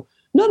bill.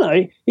 No,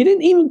 he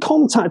didn't even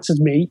contact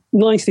me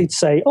nicely to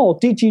say, oh,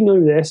 did you know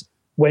this?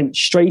 Went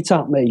straight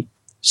at me.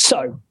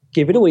 So,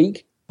 give it a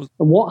week, and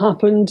what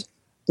happened?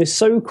 This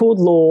so-called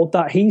law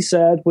that he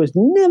said was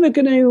never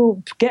going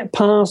to get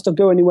passed or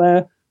go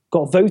anywhere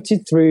got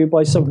voted through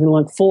by something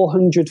like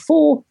 400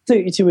 for,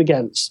 32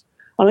 against.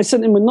 And I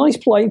sent him a nice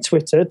polite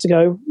Twitter to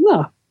go,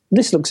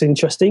 this looks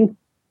interesting.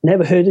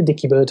 Never heard of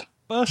Dicky Bird.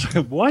 First,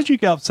 why did you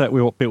get upset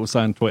with what people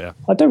say on Twitter?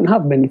 I don't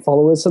have many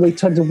followers, so they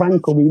tend to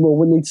rankle me more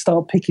when they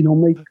start picking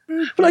on me.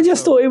 But I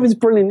just thought it was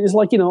brilliant. It's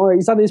like, all right,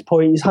 he's had his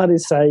point, he's had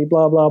his say,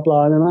 blah, blah,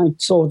 blah. And then I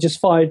sort of just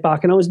fired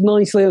back. And I was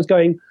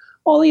going,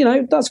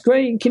 oh, that's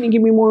great. Can you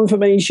give me more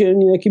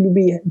information? Can you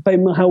be a bit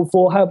more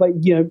helpful? How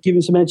about,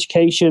 giving some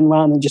education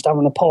rather than just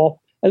having a pop?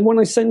 And when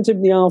I sent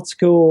him the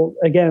article,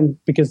 again,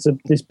 because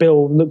this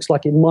bill looks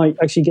like it might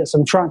actually get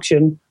some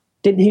traction,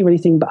 didn't hear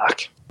anything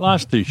back.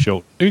 Life's too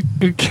short.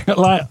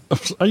 I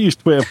use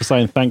Twitter for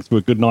saying thanks for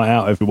a good night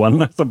out, everyone.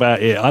 That's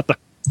about it. I've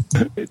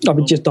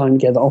been just dying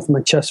to get that off my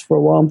chest for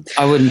a while.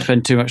 I wouldn't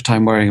spend too much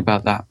time worrying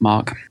about that,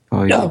 Mark.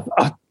 No,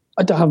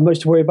 I don't have much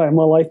to worry about in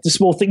my life. The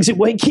small things that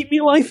won't keep me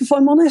alive, if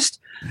I'm honest.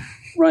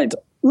 Right,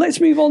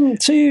 let's move on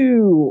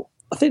to...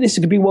 I think this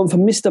could be one for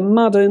Mr.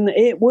 Madden.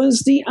 It was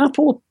the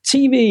Apple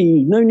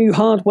TV. No new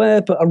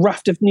hardware, but a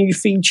raft of new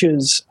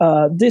features.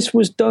 This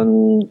was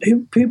done...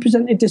 Who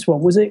presented this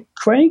one? Was it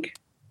Craig?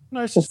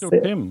 No, it's still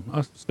Tim.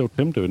 It's still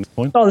Tim doing this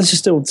point. Oh, this is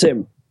still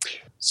Tim.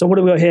 So what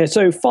do we got here?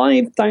 So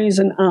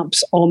 5,000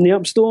 apps on the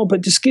App Store,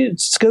 but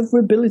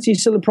discoverability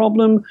is still a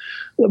problem.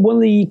 One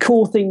of the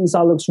cool things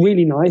that looks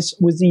really nice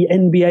was the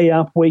NBA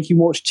app where you can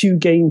watch 2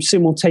 games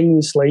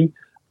simultaneously,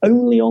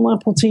 only on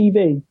Apple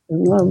TV.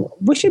 And,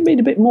 wish it made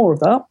a bit more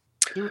of that.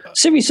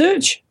 Siri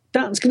Search,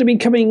 that's going to be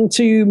coming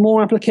to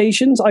more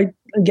applications. I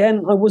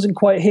wasn't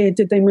quite here.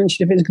 Did they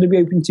mention if it's going to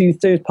be open to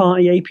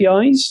third-party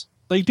APIs?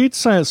 They did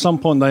say at some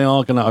point they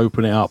are going to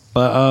open it up,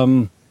 but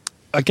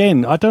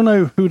again, I don't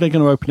know who they're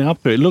going to open it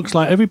up to. It looks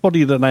like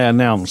everybody that they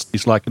announced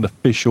is like an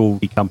official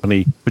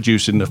company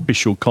producing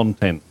official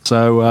content.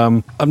 So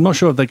I'm not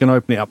sure if they're going to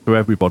open it up to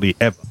everybody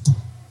ever.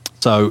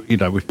 So,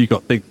 if you've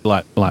got things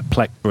like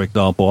Plex, for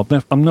example,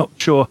 I'm not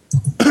sure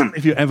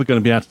if you're ever going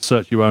to be able to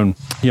search your own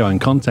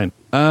content.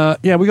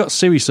 We got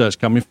Siri Search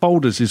coming.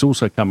 Folders is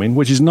also coming,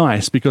 which is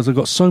nice because I've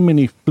got so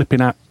many flipping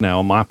apps now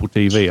on my Apple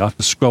TV. I have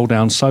to scroll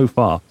down so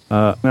far.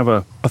 I have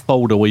a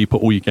folder where you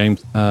put all your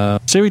games.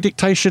 Siri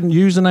dictation,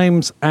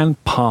 usernames,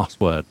 and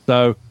password.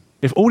 So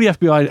if all the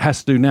FBI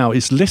has to do now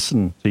is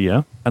listen to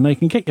you, and they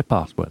can get your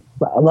password.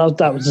 Well,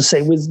 that was the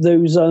same with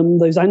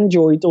those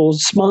Android or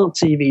smart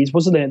TVs,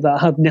 wasn't it? That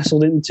had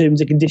nestled in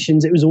terms and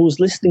conditions. It was always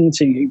listening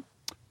to you.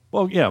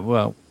 Well,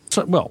 yeah.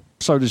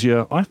 So does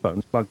your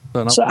iPhone.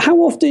 So how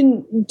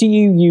often do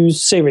you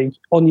use Siri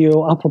on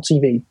your Apple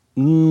TV?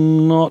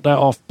 Not that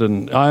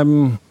often.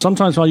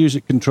 Sometimes I use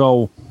it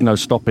control,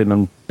 stopping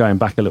and going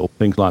back a little,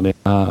 things like that.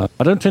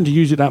 I don't tend to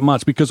use it that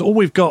much because all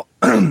we've got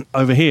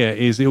over here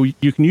is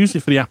you can use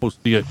it for the Apple,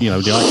 the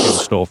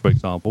iTunes store, for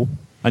example,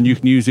 and you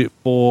can use it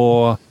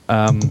for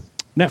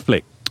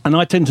Netflix. And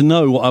I tend to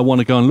know what I want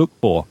to go and look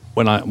for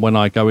when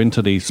I go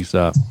into these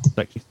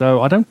sections.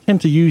 So I don't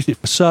tend to use it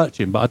for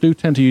searching, but I do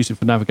tend to use it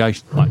for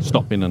navigation, like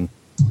stopping and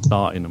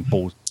starting and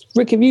pausing.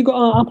 Rick, have you got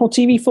an Apple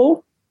TV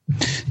 4?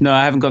 No,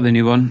 I haven't got the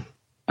new one.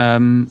 I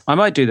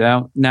might do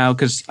that now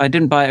because I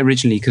didn't buy it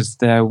originally because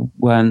there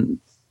weren't,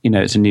 it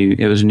was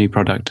a new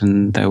product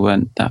and there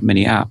weren't that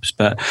many apps.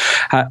 But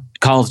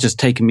Carl's just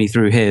taken me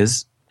through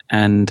his,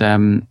 and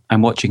I'm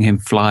watching him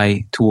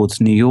fly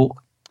towards New York.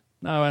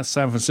 No, that's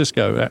San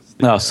Francisco.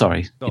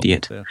 Sorry,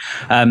 idiot.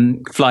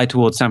 Fly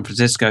towards San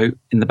Francisco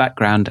in the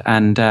background,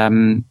 and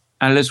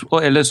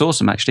it looks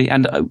awesome actually.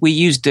 And we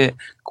used it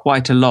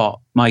quite a lot.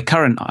 My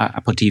current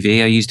Apple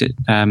TV, I used it.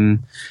 Had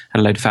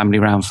a load of family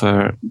around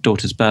for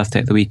daughter's birthday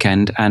at the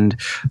weekend, and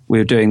we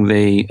were doing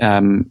the.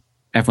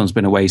 Everyone's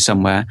been away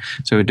somewhere,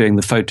 so we're doing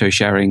the photo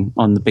sharing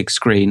on the big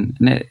screen,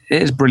 and it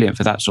is brilliant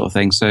for that sort of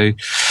thing. So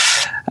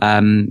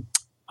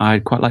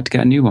I'd quite like to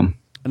get a new one.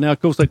 And now,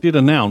 of course, they did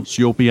announce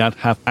you'll be able to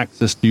have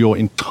access to your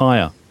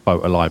entire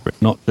photo library,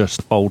 not just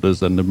the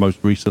folders and the most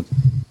recent.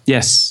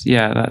 Yes,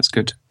 yeah, that's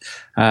good.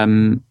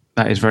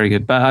 That is very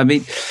good. But I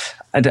mean,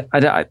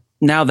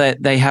 now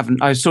that they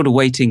haven't, I was sort of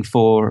waiting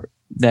for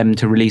them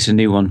to release a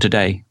new one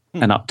today,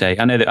 an update.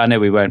 I know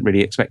we weren't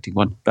really expecting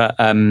one, but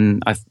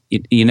I'd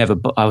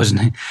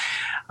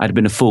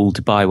been a fool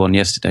to buy one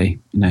yesterday,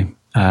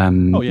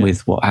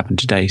 with what happened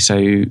today.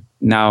 So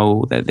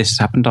now that this has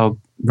happened, I'll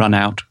run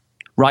out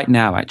right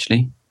now,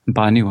 actually, and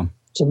buy a new one.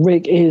 So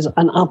Rick is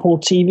an Apple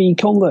TV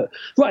convert.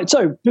 Right,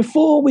 so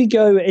before we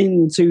go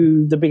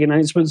into the big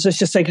announcements, let's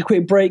just take a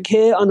quick break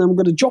here, and I'm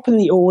going to drop in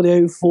the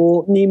audio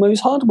for Nemo's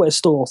hardware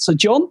store. So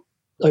John,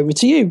 over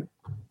to you.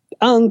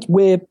 And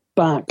we're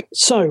back.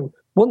 So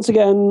once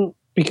again,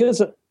 because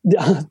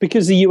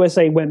the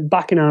USA went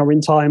back an hour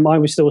in time, I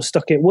was still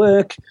stuck at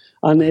work.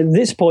 And at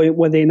this point,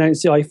 when they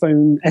announced the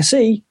iPhone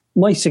SE,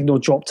 my signal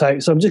dropped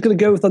out. So I'm just going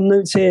to go with the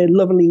notes here,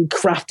 lovely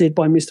crafted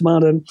by Mr.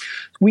 Madden.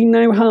 We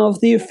now have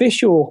the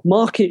official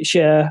market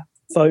share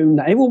phone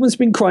that everyone's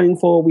been crying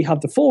for. We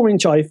have the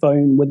 4-inch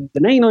iPhone with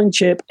an A9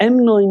 chip,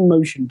 M9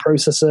 motion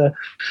processor.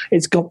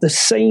 It's got the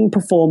same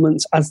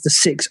performance as the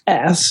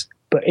 6S,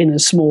 but in a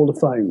smaller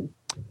phone.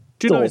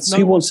 Do you know,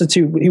 who wants to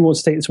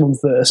take this one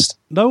first?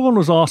 No one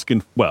was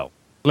asking, well,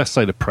 let's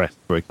say the press,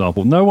 for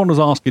example. No one was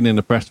asking in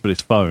the press for this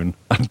phone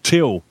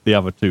until the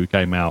other two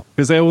came out,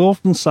 because they were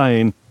often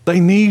saying they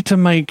need to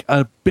make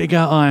a bigger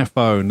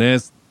iPhone.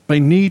 They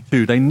need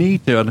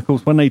to. And of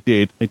course, when they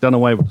did, they done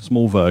away with the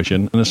small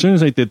version. And as soon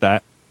as they did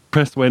that,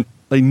 press went,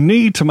 they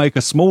need to make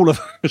a smaller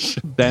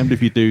version. Damned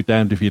if you do,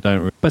 damned if you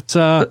don't. But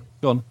go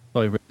on.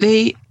 Sorry, Rick.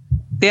 The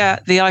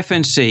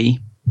iPhone C,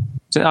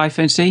 is it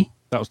iPhone C?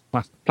 That was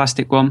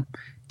plastic one.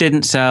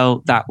 Didn't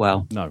sell that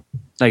well. No.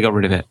 They got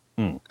rid of it.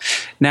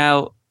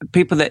 Now,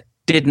 people that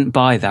didn't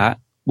buy that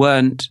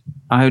weren't,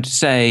 I would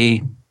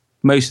say,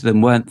 most of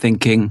them weren't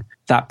thinking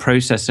that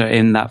processor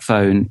in that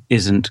phone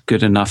isn't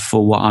good enough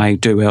for what I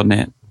do on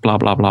it, blah,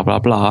 blah, blah, blah,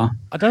 blah.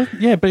 But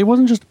it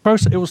wasn't just a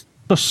processor. It was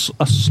just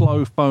a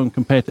slow phone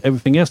compared to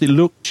everything else. It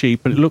looked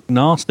cheap, but it looked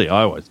nasty,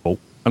 I always thought.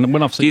 And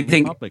when I've seen it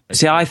in public...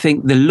 See, I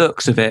think the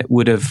looks of it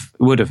would have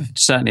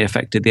certainly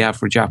affected the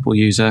average Apple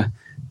user,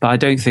 but I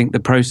don't think the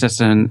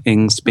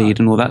processing speed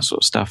and all that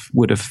sort of stuff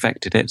would have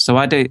affected it. So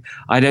I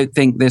don't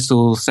think this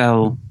will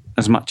sell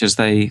as much as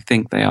they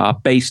think they are,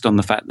 based on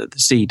the fact that the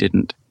C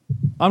didn't.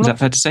 Is that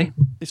fair to say?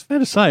 It's fair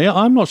to say.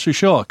 I'm not too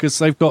sure, because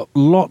they've got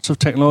lots of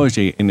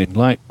technology in it.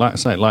 Like I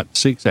say, like the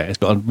 6S, it's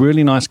got a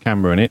really nice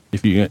camera in it.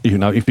 If you're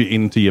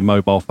into your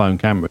mobile phone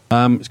camera,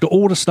 it's got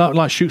all the stuff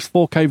like shoots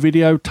 4K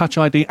video, Touch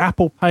ID,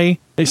 Apple Pay.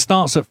 It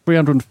starts at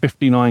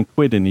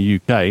 £359 in the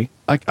UK.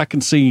 I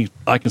can see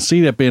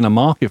there being a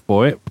market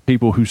for it for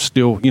people who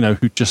still,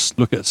 who just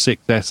look at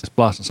 6S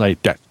Plus and say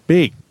that's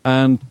big.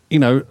 And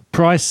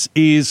price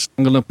is,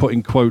 I'm going to put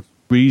in quotes,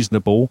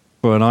 reasonable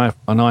for an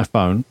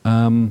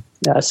iPhone.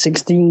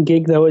 16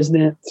 gig though, isn't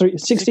it?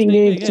 16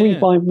 gig,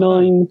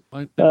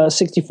 359,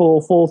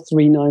 64,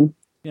 439.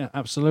 Yeah,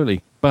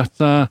 absolutely. But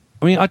I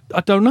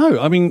don't know.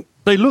 I mean,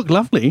 they look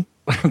lovely.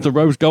 The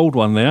rose gold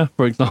one there,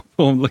 for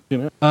example, I'm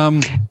looking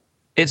at.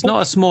 It's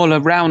not a smaller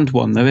round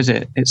one though, is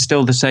it? It's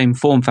still the same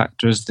form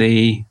factor as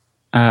the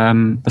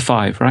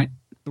 5, right?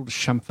 All the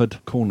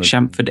chamfered corners,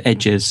 chamfered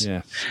edges.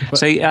 Yeah.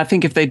 So I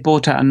think if they'd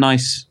bought out a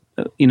nice,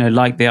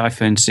 like the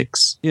iPhone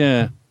 6.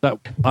 Yeah.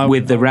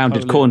 With the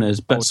rounded corners,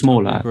 but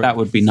smaller, that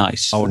would be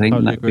nice. I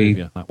think that'd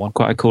be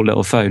quite a cool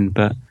little phone,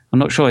 but I'm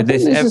not sure.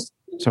 This is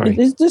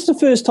the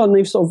first time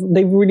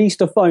they've released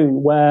a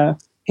phone where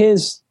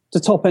here's the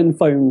top end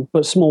phone,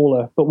 but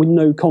smaller, but with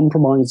no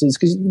compromises.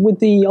 Because with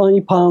the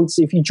iPads,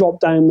 if you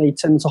drop down, they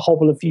tend to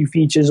hobble a few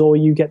features, or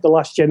you get the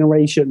last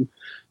generation.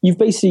 You've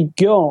basically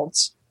got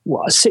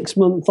a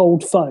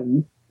 6-month-old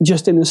phone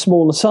just in a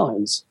smaller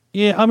size.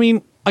 Yeah, I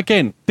mean,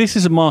 again, this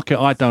is a market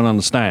I don't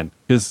understand,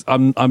 because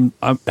I've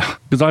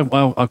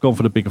gone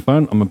for the bigger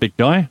phone. I'm a big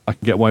guy. I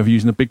can get away with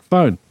using a big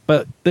phone.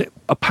 But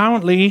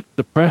apparently,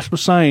 the press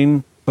was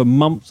saying for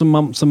months and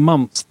months and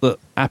months that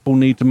Apple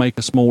need to make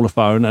a smaller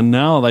phone, and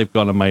now they've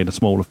gone and made a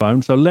smaller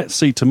phone. So let's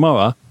see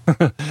tomorrow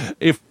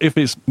if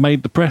it's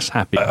made the press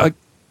happy.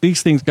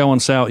 These things go on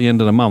sale at the end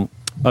of the month.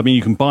 I mean,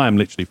 you can buy them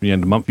literally from the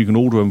end of the month. You can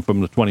order them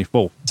from the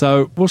 24th.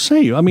 So we'll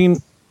see. I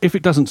mean, if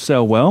it doesn't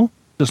sell well,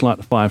 just like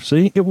the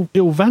 5C,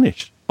 it will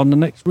vanish on the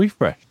next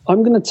refresh.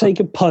 I'm going to take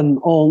a punt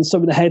on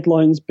some of the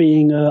headlines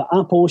being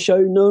Apple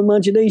show no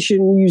imagination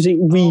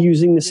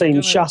reusing the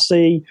same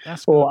chassis,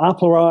 or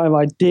Apple are out of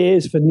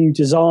ideas for new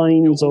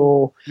designs,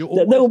 or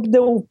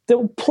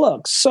they'll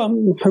pluck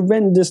some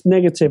horrendous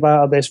negative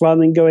out of this rather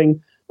than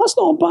going, that's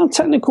not a bad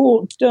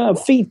technical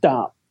feat.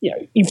 That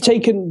you've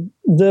taken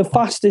the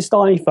fastest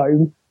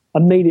iPhone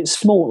and made it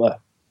smaller.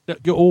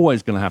 You're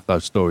always going to have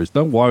those stories.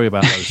 Don't worry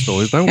about those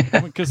stories.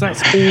 Because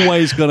that's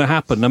always going to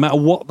happen. No matter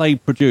what they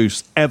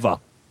produce ever,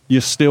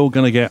 you're still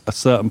going to get a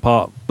certain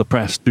part of the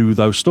press do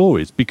those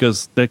stories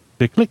because they're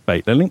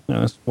clickbait. They're linked.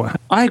 That's what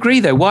I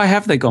agree, though. Why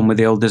have they gone with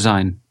the old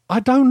design?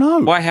 I don't know.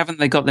 Why haven't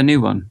they got the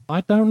new one?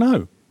 I don't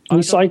know.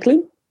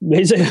 Recycling?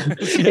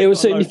 It would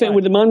certainly fit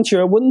with the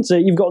mantra, wouldn't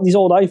it? You've got these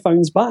old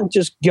iPhones back,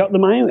 just gut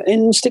them out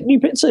and stick new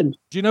bits in.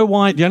 Do you know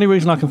why? The only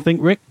reason I can think,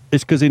 Rick,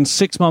 is because in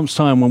 6 months'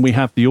 time, when we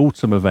have the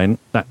autumn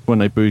event, that's when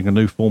they bring a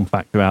new form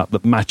factor out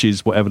that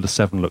matches whatever the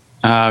 7 looks.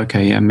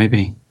 Okay, yeah,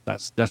 maybe.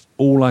 That's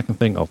all I can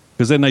think of.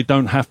 Because then they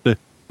don't have to.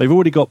 They've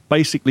already got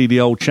basically the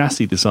old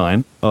chassis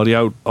design or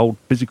the old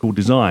physical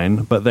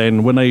design, but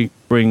then when they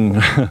bring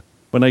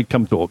when they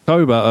come to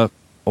October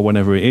or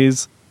whenever it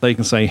is, they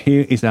can say,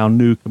 here is our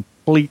new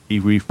completely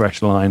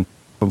refreshed line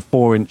from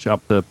 4-inch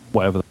up to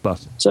whatever the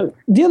plus. So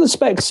the other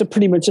specs are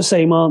pretty much the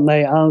same, aren't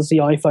they, as the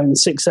iPhone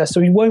 6S?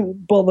 So we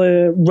won't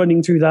bother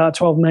running through that.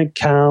 12 meg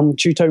cam,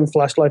 two-tone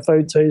flashlight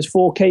photos,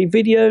 4K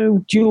video,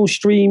 dual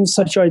stream,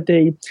 Touch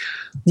ID.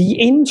 The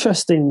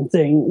interesting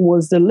thing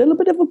was the little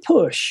bit of a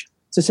push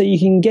to say you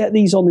can get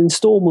these on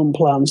installment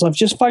plans. I've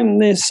just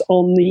found this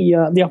on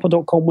the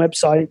Apple.com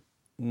website.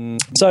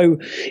 So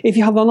if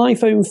you have an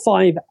iPhone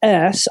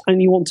 5S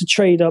and you want to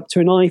trade up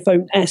to an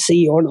iPhone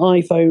SE or an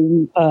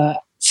iPhone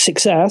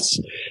 6S,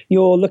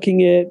 you're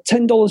looking at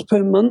 $10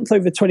 per month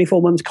over a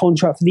 24-month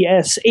contract for the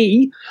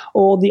SE,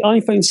 or the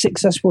iPhone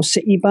 6S will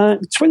sit you back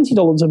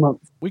 $20 a month.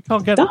 We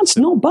can't get That's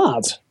not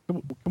bad.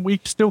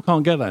 We still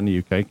can't get that in the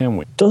UK, can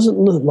we? Doesn't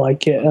look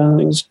like it.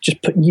 Let's just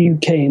put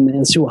UK in there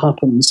and see what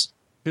happens.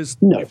 Because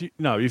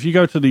if you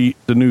go to the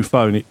new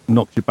phone, it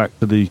knocks you back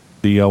to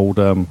the old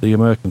the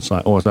American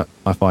site, or is that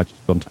iFi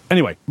just gone to?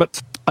 Anyway,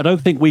 but I don't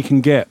think we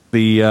can get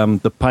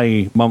the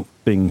pay month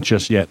thing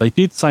just yet. They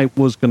did say it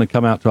was going to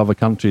come out to other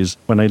countries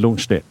when they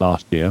launched it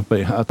last year, but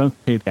I don't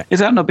think it yet.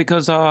 Is that not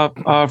because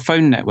our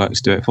phone networks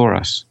do it for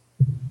us?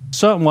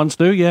 Certain ones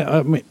do,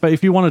 yeah. But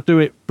if you want to do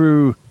it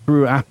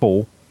through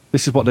Apple,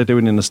 this is what they're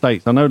doing in the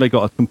States. I know they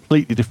got a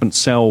completely different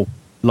cell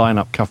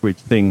lineup coverage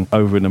thing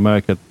over in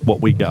America,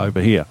 what we get over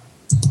here.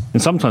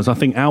 And sometimes I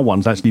think our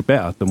one's actually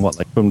better than what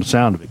they, from the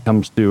sound of it,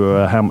 comes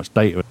to how much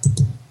data.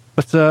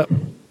 But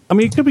I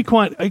mean, it could be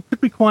quite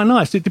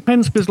nice. It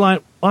depends, because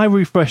like I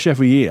refresh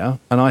every year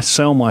and I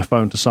sell my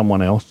phone to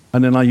someone else,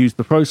 and then I use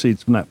the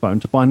proceeds from that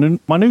phone to buy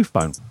my new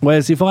phone.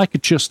 Whereas if I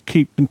could just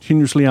keep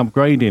continuously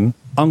upgrading,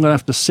 I'm going to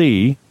have to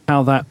see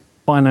how that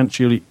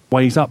financially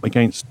weighs up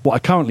against what I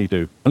currently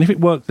do. And if it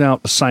works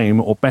out the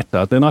same or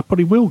better, then I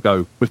probably will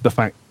go with the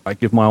fact I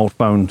give my old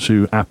phone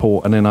to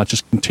Apple and then I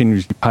just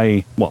continuously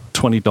pay,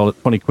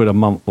 $20 quid a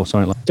month or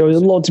something like that. There was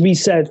a lot to be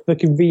said for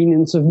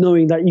convenience of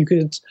knowing that you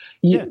could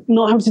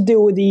not have to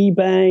deal with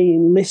eBay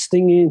and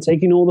listing it,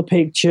 taking all the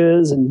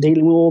pictures and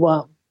dealing with all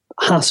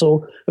that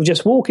hassle of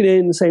just walking in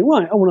and saying,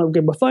 right, I want to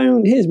upgrade my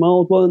phone, here's my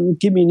old one,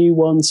 give me a new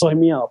one, sign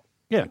me up.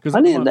 Yeah,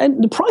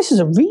 and the prices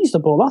are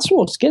reasonable. That's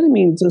what's getting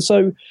me into.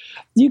 So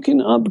you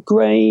can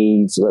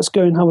upgrade. So let's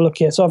go and have a look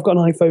here. So I've got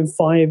an iPhone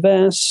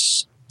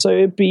 5S. So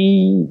it'd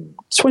be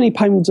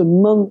 £20 a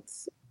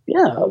month.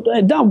 Yeah,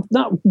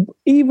 that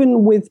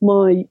even with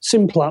my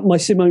SIM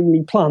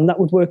only plan, that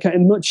would work out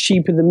much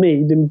cheaper than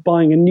me than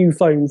buying a new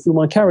phone through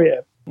my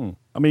carrier.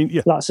 I mean,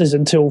 yeah, that's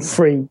until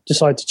Free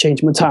decide to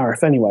change my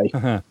tariff anyway.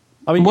 I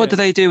mean, what do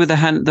they do with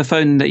the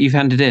phone that you've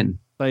handed in?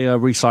 They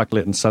recycle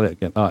it and sell it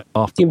again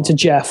after. Give it to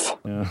Jeff.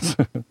 Yeah.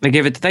 They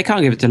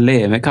can't give it to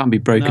Liam. It can't be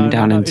broken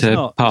down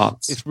into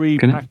parts. It's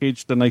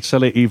repackaged and they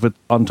sell it either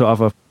onto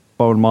other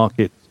foreign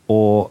markets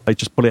or they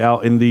just put it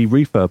out in the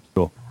refurb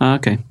store.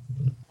 Okay.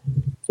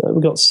 So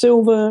we've got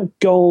silver,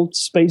 gold,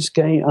 space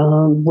gray,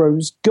 and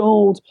rose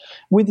gold,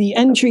 with the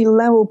entry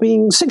level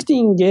being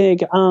 16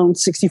 gig and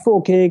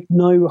 64 gig,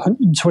 no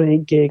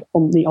 128 gig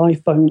on the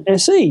iPhone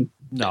SE.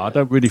 No, I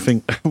don't really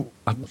think.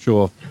 I'm not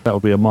sure that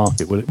would be a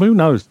market, would it? Who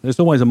knows? There's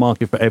always a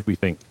market for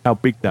everything. How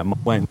big that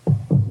might win.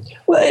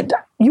 Well,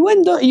 you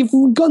end up.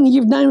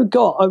 You've now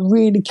got a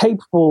really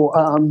capable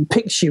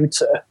pick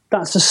shooter.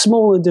 That's a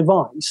smaller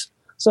device.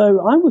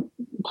 So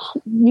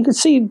you could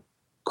see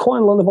quite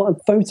a lot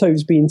of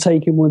photos being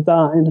taken with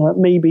that, and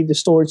maybe the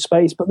storage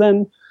space. But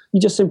then you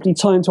just simply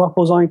tie into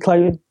Apple's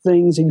iCloud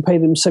things, and you pay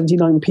them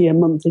 79p a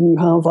month, and you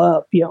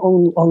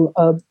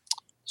have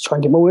try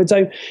and get my words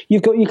out.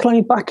 You've got your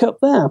cloud backup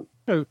there.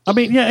 So, I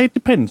mean, yeah, it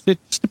depends. It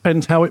just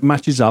depends how it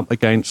matches up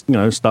against,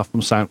 stuff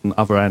from Samsung and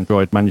other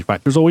Android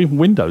manufacturers or even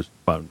Windows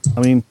phones.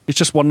 I mean, it's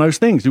just one of those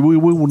things. We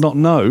will not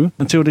know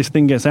until this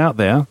thing gets out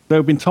there.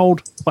 They've been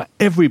told by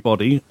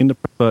everybody in the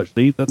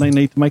virtually that they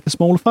need to make a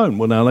smaller phone.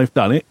 Well, now they've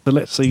done it, so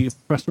let's see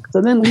if press.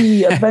 So then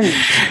the event...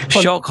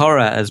 Shock horror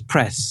as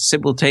press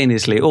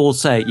simultaneously all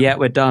say, yeah,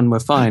 we're done, we're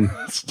fine.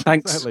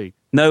 Thanks. Exactly.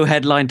 No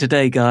headline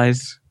today,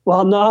 guys.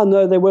 Well,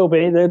 no, they will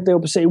be. They'll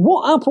be saying,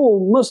 what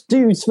Apple must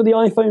do for the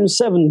iPhone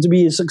 7 to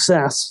be a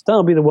success.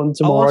 That'll be the one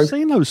tomorrow. Oh, I've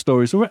seen those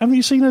stories. Haven't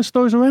you seen those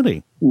stories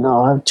already?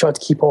 No, I've tried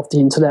to keep off the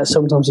internet.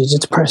 Sometimes it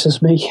just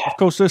depresses me. Of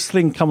course, this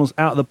thing comes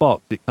out of the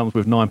box. It comes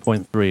with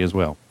 9.3 as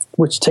well.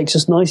 Which takes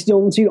us nicely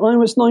on to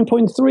iOS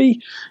 9.3,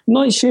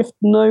 Night Shift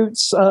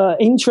Notes.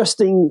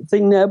 Interesting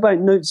thing there about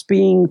Notes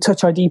being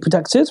Touch ID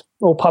protected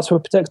or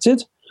password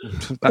protected.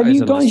 That is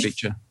a nice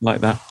feature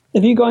like that.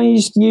 Have you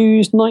guys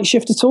used Night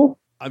Shift at all?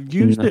 I've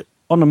used it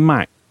on a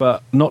Mac,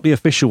 but not the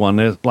official one.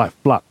 There's like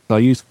Flux. I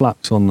use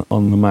Flux on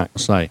the Mac, I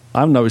say.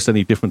 I haven't noticed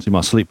any difference in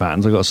my sleep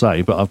patterns, I've got to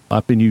say, but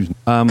I've been using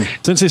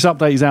since this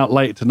update is out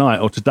later tonight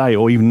or today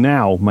or even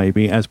now,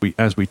 maybe, as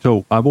we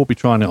talk, I will be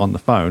trying it on the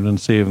phone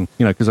and see if,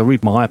 because I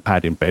read my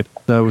iPad in bed,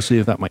 so we'll see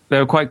if that makes... They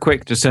were quite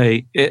quick to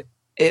say it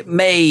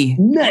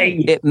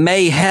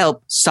may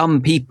help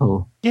some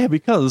people. Yeah,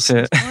 because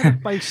it's kind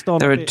of based on...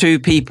 There are 2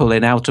 people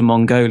in Outer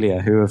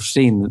Mongolia who have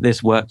seen that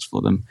this works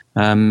for them.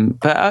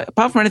 But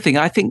apart from anything,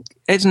 I think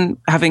isn't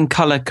having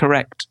color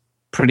correct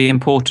pretty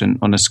important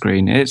on a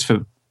screen? It's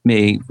for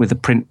me with a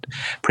print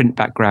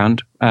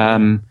background.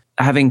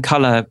 Having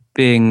color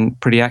being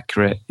pretty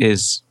accurate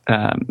is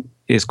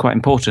quite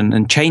important,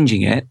 and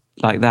changing it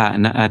like that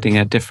and adding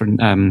a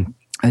different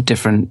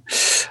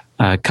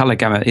color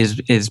gamut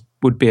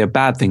would be a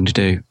bad thing to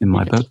do in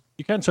my book.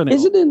 You can turn it.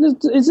 Isn't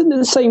it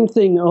the same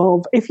thing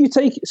of if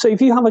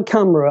you have a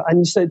camera and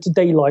you set it to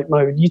daylight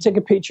mode, you take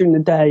a picture in the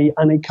day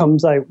and it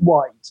comes out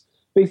white.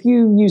 But if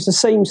you use the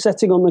same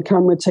setting on the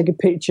camera, take a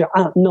picture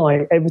at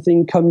night,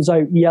 everything comes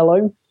out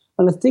yellow.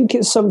 And I think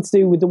it's something to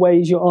do with the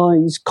ways your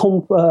eyes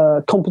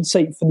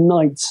compensate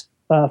for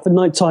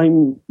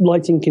nighttime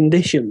lighting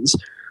conditions,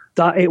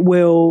 that it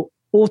will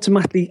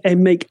automatically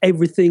make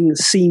everything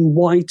seem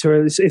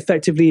whiter. It's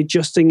effectively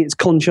adjusting its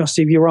contrast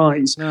of your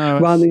eyes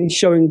rather than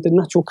showing the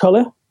natural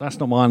colour. That's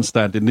not my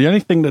understanding. The only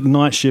thing that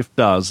Night Shift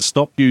does is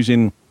stop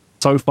using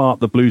so far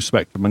up the blue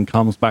spectrum and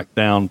comes back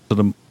down to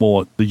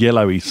the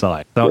yellowy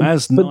side. So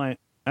as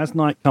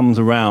night comes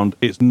around,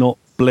 it's not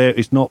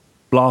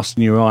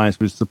blasting your eyes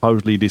with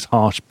supposedly this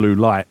harsh blue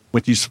light,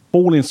 which is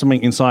falling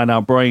something inside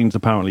our brains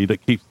apparently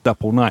that keeps it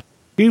up all night.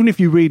 Even if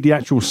you read the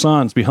actual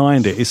science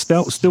behind it, it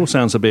still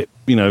sounds a bit,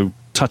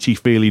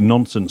 touchy-feely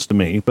nonsense to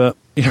me. But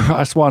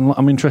that's why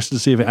I'm interested to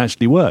see if it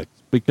actually works.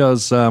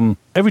 Because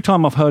every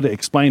time I've heard it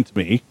explained to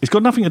me, it's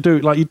got nothing to do...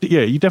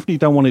 you definitely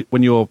don't want it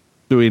when you're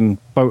doing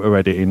photo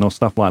editing or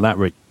stuff like that,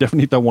 Rick.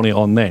 Definitely don't want it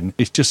on then.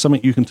 It's just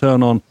something you can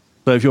turn on.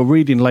 So if you're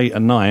reading late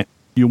at night,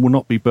 you will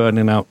not be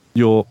burning out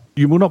you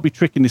will not be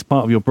tricking this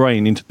part of your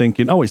brain into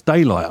thinking, oh, it's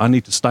daylight, I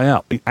need to stay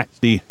up. It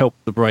actually helps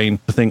the brain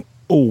to think,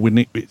 oh,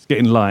 it's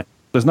getting light.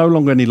 There's no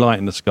longer any light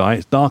in the sky.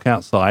 It's dark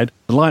outside.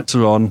 The lights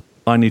are on.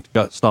 I need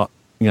to start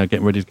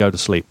getting ready to go to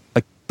sleep.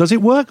 Does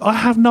it work? I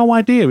have no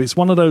idea. It's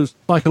one of those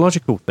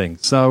psychological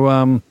things.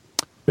 So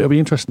it'll be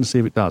interesting to see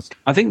if it does.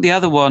 I think the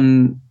other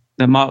one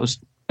that Mark was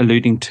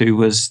alluding to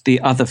was the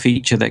other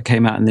feature that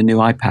came out in the new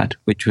iPad,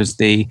 which was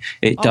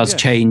it does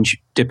change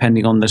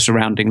depending on the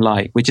surrounding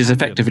light, which is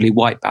effectively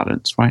white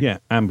balance, right? Yeah,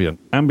 ambient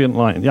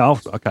lighting. Yeah,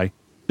 okay.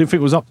 Didn't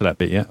think it was up to that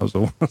bit yet.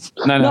 No,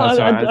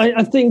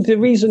 I think the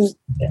reason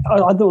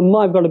I thought it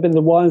might have got a bit of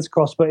the wires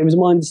crossed, but it was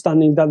my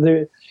understanding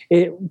that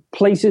it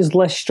places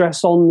less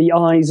stress on the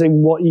eyes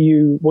and what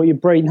your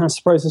brain has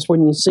to process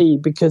when you see,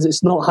 because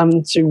it's not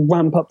having to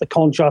ramp up the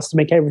contrast to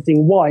make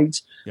everything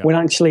white when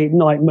actually at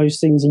night most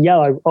things are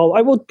yellow.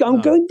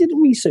 I'm going to do the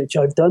research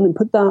I've done and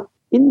put that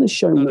in the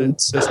show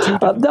notes. There's two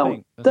different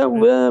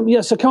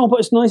things. So Carl put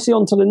us nicely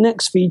onto the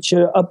next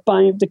feature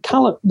about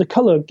the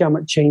color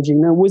gamut changing.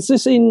 Now, was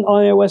this in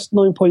iOS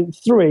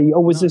 9.3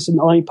 or was this an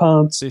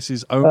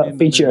iPad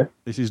feature?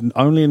 This is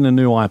only in the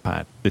new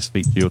iPad, this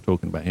feature you're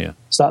talking about here.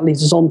 So that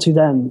leads us on to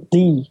then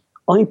the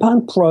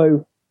iPad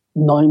Pro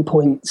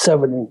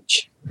 9.7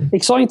 inch.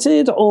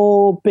 Excited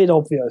or a bit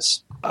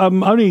obvious?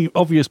 Only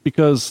obvious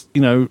because,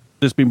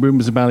 there's been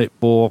rumours about it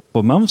for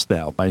months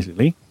now,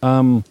 basically.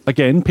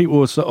 Again, a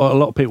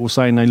lot of people were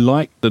saying they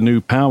like the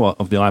new power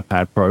of the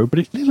iPad Pro, but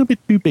it's a little bit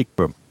too big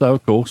for them. So,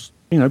 of course,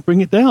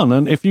 bring it down.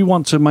 And if you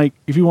want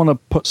to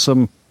put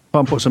some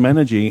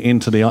energy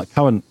into the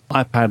current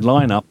iPad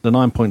lineup, the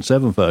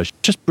 9.7 version,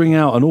 just bring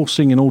out an all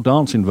singing, all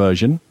dancing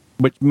version,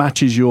 which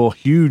matches your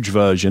huge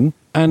version.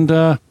 And,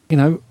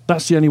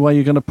 that's the only way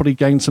you're going to probably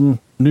gain some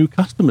new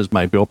customers,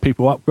 maybe, or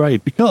people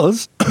upgrade.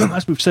 Because,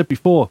 as we've said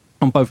before,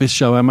 on both this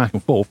show and Mac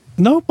and Forth,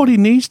 nobody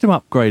needs to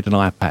upgrade an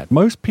iPad.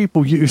 Most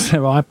people use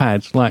their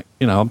iPads like,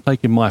 I'm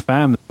taking my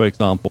family, for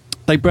example.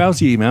 They browse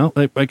the email,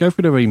 they go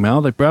through their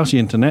email, they browse the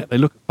internet, they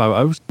look at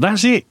photos.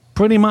 That's it.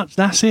 pretty much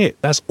that's it.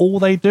 That's all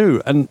they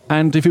do.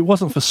 And if it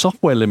wasn't for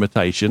software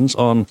limitations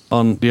on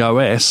the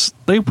OS,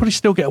 they would probably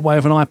still get away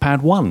with an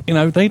iPad 1. You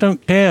know, they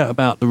don't care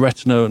about the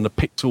retina and the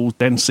pixel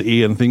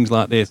density and things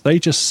like this. They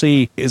just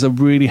see it as a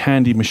really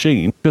handy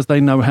machine because they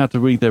know how to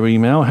read their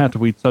email, how to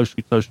read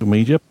social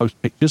media,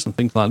 post pictures and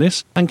things like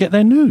this, and get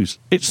their news.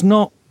 It's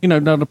not, you know,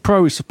 now the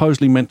Pro is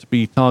supposedly meant to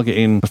be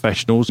targeting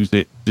professionals who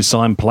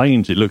design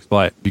planes, it looks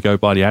like, if you go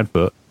by the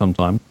advert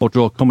sometimes, or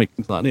draw comics,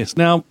 things like this.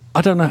 Now, I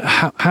don't know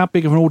how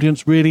big of an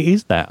audience really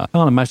is that. I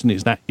can't imagine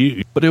it's that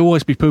huge. But there'll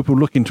always be people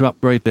looking to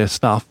upgrade their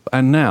stuff.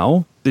 And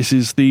now this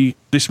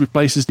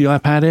replaces the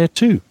iPad Air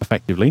 2,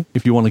 effectively.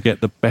 If you want to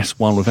get the best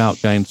one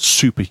without going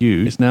super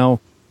huge, it's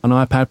now an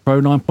iPad Pro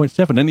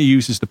 9.7. And it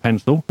uses the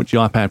pencil, which the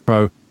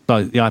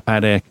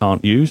iPad Air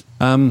can't use.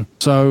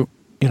 So,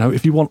 you know,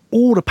 if you want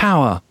all the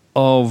power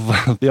of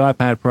the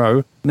iPad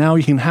Pro, now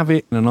you can have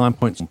it in a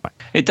 9.7.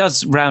 It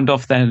does round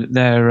off their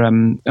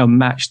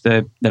match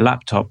the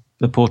laptop,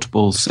 the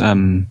portables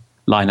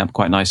line up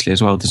quite nicely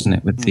as well, doesn't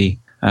it? With the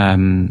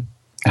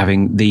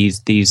having these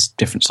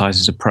different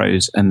sizes of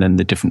Pros and then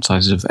the different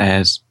sizes of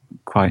Airs,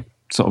 quite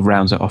sort of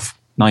rounds it off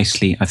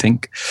nicely, I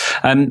think.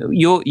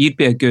 You'd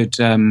be a good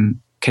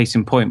case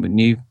in point, wouldn't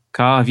you,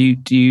 Carl?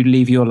 Do you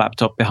leave your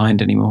laptop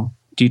behind anymore?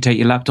 Do you take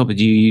your laptop or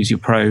do you use your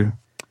Pro?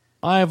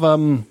 I have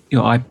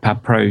your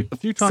iPad Pro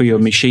for your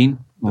machine.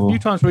 A few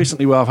times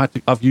recently where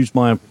I've used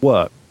my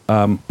work.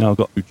 I've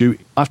got through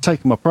duty. I've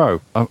taken my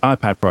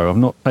iPad Pro. I've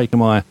not taken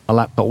my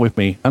laptop with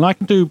me, and I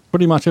can do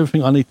pretty much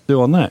everything I need to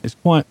do on that. It's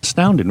quite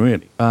astounding,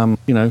 really.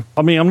 You know,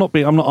 I mean, I'm not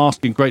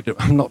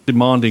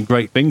demanding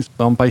great things.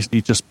 I'm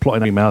basically just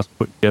plotting emails,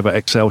 putting together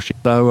Excel sheets.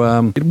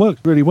 So it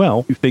works really well.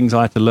 A few things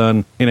I had to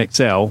learn in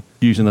Excel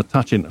using a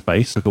touch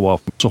interface took a while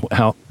to sort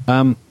out.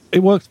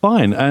 It works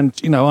fine, and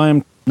you know, I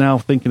am now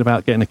thinking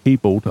about getting a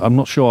keyboard. I'm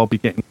not sure I'll be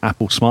getting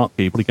Apple Smart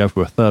Keyboard, go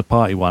for a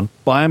third-party one,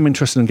 but I am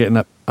interested in getting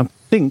that. I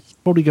think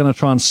probably going to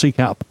try and seek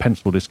out a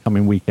pencil this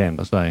coming weekend,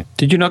 I say.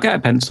 Did you not get a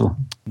pencil?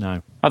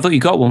 No. I thought you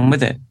got one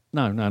with it.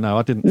 No,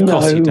 I didn't. Of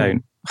course you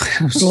don't.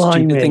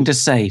 Stupid thing to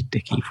say,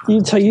 Dickie.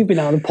 You've been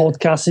out of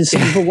podcasts and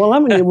saying for well,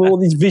 haven't you? With all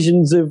these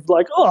visions of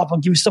like, I'll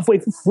give stuff away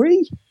for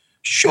free.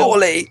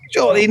 Surely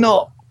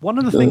not. One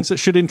of the things that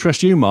should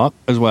interest you, Mark,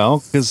 as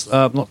well, because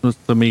not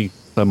for me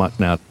so much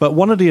now, but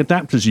one of the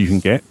adapters you can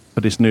get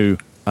for this new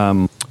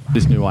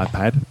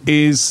iPad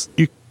is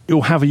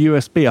you'll have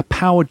a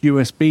powered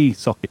USB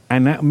socket,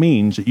 and that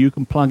means that you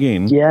can plug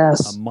in a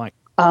mic.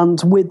 And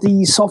with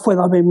the software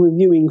that I've been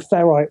reviewing,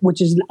 Ferrite,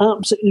 which is an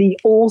absolutely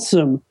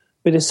awesome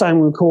bit of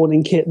sound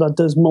recording kit that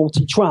does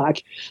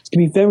multi-track, it's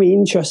going to be very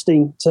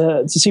interesting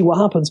to see what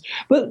happens.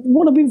 But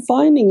what I've been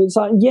finding is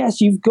that, yes,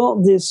 you've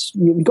got this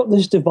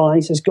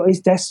device, it's got its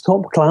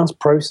desktop class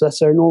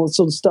processor and all that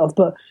sort of stuff,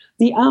 but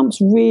the apps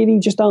really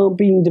just aren't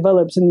being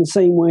developed in the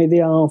same way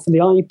they are for the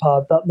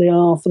iPad that they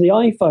are for the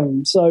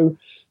iPhone. So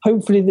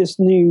hopefully this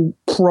new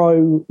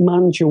Pro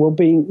manager will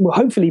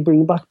hopefully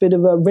bring back a bit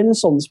of a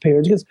renaissance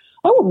period, because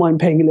I wouldn't mind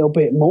paying a little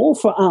bit more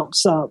for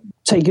apps that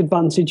take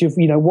advantage of,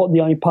 you know, what the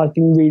iPad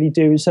can really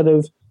do, instead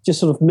of just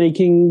sort of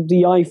making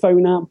the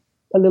iPhone app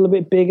a little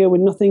bit bigger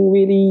with nothing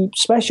really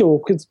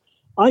special. Because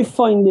I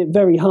find it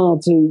very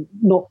hard to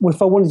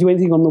if I want to do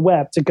anything on the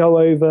web, to go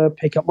over,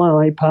 pick up my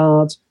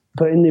iPad,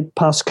 put in the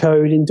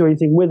passcode and do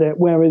anything with it.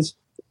 Whereas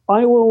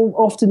I will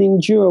often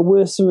endure a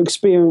worse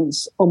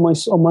experience on my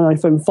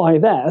iPhone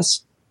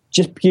 5S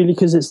just purely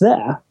because it's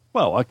there.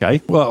 Well,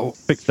 okay. Well,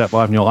 fix that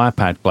by having your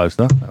iPad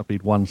closer. That'll be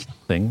one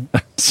thing.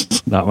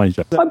 That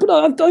major. But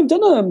I've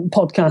done a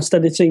podcast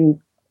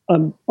editing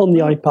on the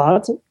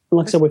iPad,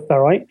 like I said, with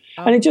Ferrite,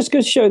 and it just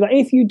goes to show that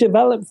if you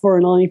develop for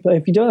an iPad,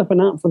 if you develop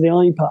an app for the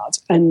iPad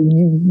and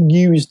you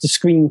use the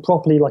screen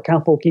properly, like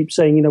Apple keeps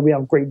saying, you know, we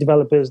have great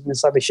developers and this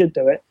is how they should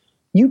do it,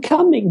 you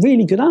can make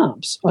really good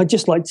apps. I'd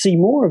just like to see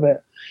more of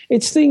it.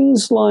 It's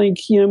things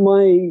like,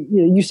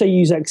 you say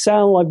use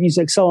Excel. I've used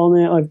Excel on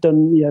it. I've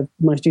done,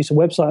 managed to do some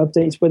website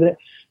updates with it.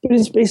 But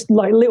it's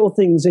like little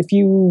things. If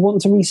you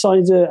want to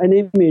resize an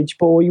image,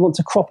 or you want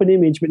to crop an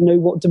image but know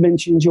what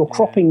dimensions you're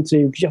cropping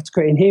to, because you have to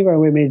create a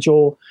hero image,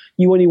 or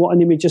you only want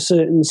an image a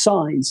certain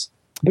size,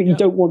 but you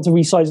don't want to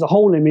resize the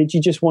whole image.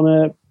 You just want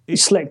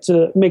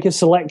to make a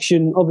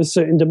selection of a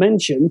certain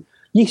dimension.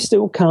 You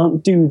still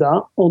can't do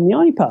that on the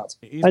iPad.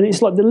 And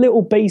it's like the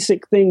little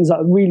basic things that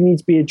really need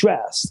to be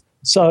addressed.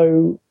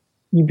 So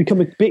you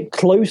become a bit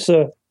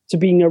closer to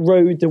being a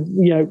road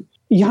that,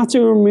 you have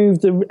to remove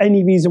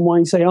any reason why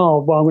you say,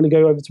 I'm going to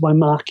go over to my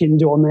Mac and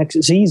do it on there because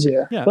it's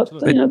easier. Yeah, but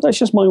that's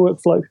just my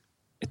workflow.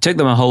 It took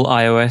them a whole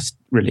iOS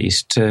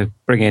release to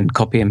bring in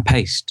copy and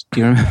paste.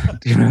 Do you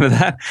remember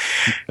that?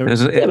 But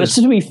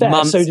to be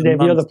fair, so did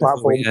every other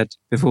platform.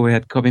 Before we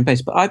had copy and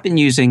paste. But I've been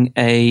using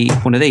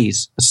one of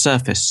these, a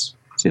Surface.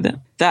 See that?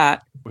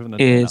 That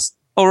is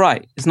all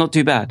right. It's not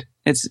too bad.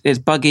 It's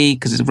buggy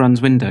because it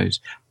runs Windows.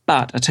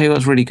 But I tell you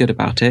what's really good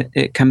about it.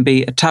 It can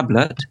be a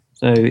tablet.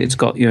 So it's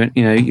got your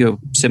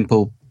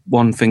simple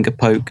one finger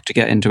poke to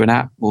get into an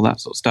app, all that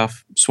sort of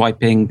stuff,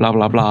 swiping, blah,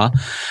 blah, blah.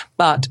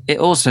 But it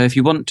also, if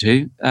you want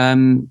to,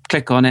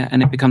 click on it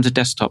and it becomes a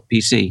desktop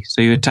PC.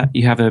 So you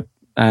have a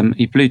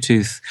your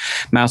Bluetooth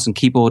mouse and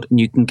keyboard, and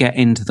you can get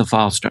into the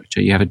file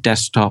structure. You have a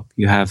desktop,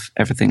 you have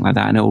everything like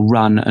that, and it will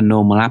run a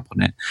normal app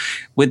on it.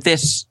 With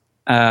these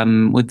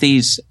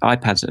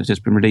iPads that have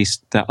just been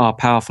released that are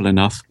powerful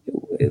enough,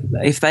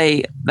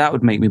 that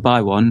would make me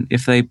buy one.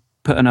 If they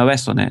put an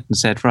OS on it and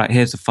said, right,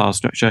 here's the file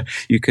structure,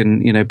 you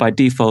can, by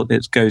default,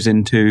 it goes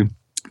into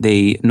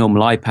the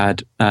normal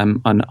iPad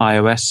on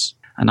iOS,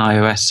 an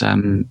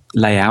iOS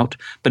layout.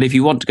 But if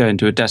you want to go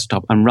into a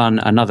desktop and run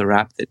another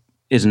app that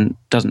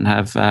doesn't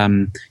have a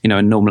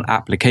normal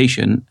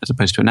application as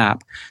opposed to an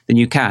app, then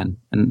you can,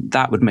 and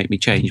that would make me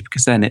change,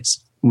 because then it's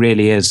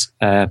really is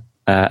a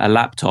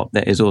laptop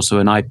that is also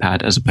an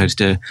iPad as opposed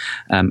to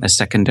a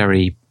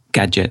secondary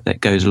gadget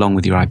that goes along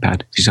with your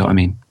iPad. If you see what I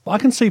mean? I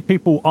can see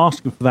people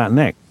asking for that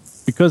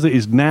next, because it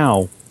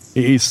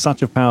is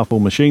such a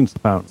powerful machine,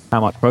 about how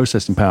much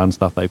processing power and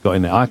stuff they've got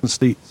in there. I can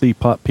see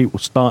people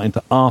starting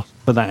to ask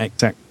for that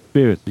exact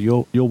experience that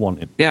you're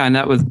wanting. Yeah, and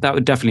that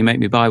would definitely make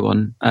me buy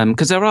one,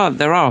 because there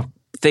are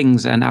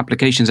things and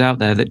applications out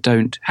there that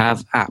don't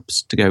have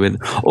apps to go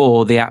with,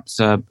 or the apps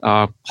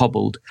are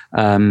hobbled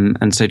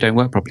and so don't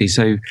work properly.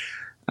 So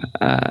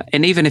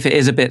and even if it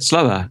is a bit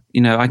slower,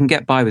 I can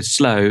get by with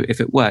slow if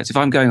it works. If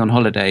I'm going on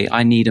holiday,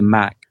 I need a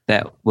Mac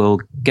that will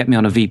get me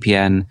on a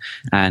VPN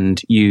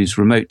and use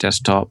remote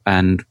desktop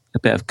and a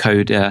bit of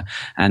Coda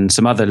and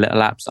some other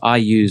little apps that I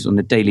use on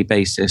a daily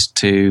basis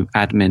to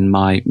admin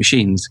my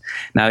machines.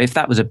 Now, if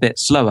that was a bit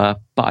slower,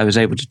 but I was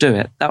able to do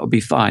it, that would be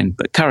fine.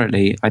 But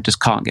currently, I just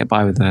can't get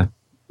by with an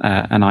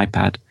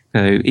iPad.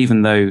 So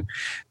even though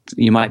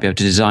you might be able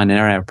to design an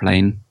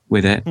airplane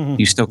with it,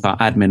 you still can't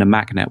admin a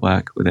Mac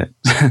network with it.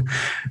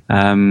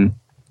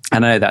 I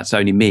know that's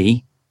only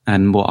me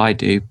and what I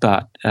do,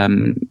 but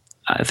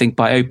I think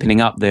by opening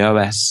up the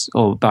OS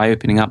or by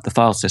opening up the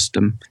file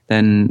system,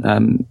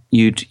 then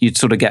you'd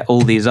sort of get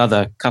all these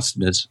other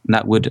customers, and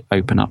that would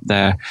open up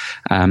their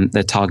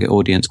target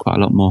audience quite a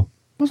lot more.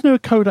 Wasn't there a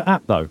Coda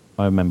app though?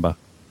 I remember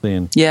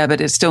seeing. Yeah, but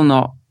it's still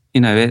not.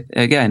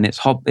 It's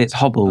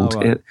hobbled.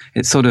 Oh, right.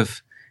 It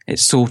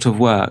sort of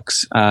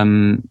works.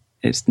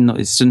 It's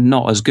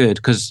not as good,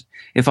 because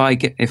if I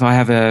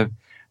have a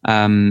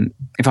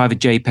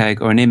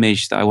JPEG or an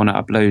image that I want to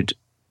upload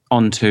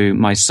onto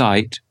my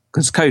site,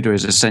 because Coda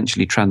is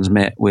essentially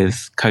transmit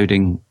with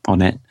coding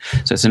on it,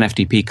 so it's an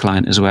FTP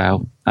client as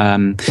well.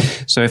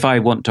 So if I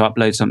want to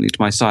upload something to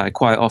my site, I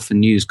quite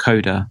often use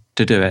Coda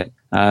to do it,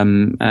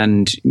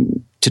 and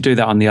to do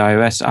that on the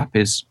iOS app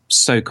is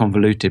so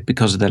convoluted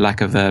because of the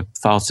lack of a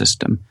file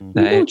system.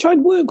 You tried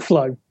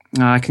workflow?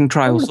 I can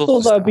try all sorts of stuff.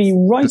 I thought that would be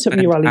right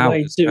up your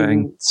alleyway,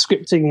 doing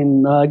scripting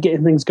and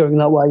getting things going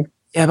that way.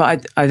 Yeah,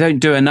 but I don't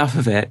do enough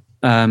of it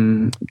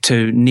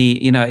to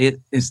need,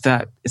 it's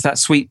that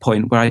sweet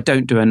point where I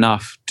don't do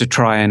enough to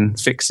try and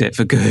fix it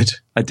for good.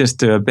 I just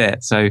do a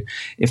bit. So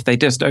if they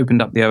just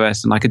opened up the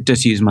OS and I could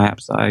just use my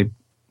apps that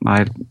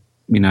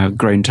I've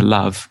grown to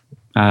love,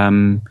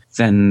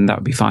 then that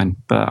would be fine.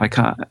 But I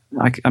can't.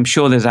 I'm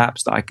sure there's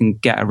apps that I can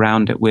get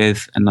around it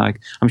with, and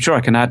I'm sure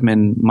I can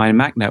admin my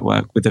Mac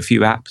network with a few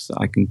apps that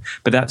I can.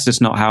 But that's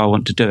just not how I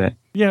want to do it.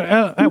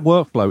 Yeah, our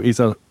Workflow is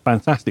a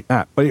fantastic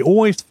app, but it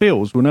always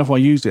feels, whenever I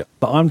use it,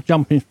 that I'm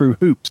jumping through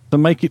hoops to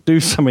make it do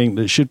something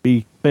that should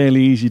be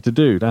fairly easy to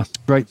do. That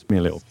frustrates me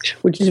a little.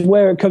 Which is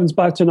where it comes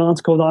back to an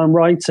article that I'm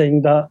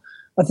writing, that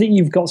I think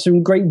you've got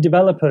some great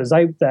developers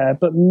out there,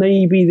 but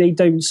maybe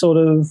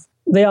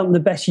they aren't the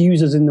best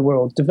users in the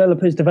world.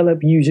 Developers develop,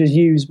 users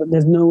use, but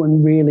there's no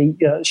one really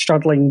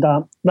straddling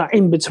that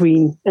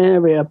in-between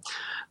area.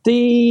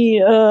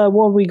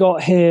 What we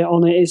got here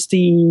on it is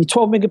the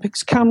 12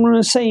 megapixel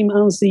camera, same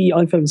as the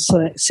iPhone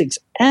 6s,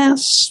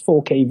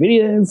 4K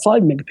video,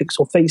 5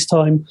 megapixel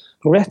FaceTime,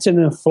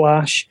 Retina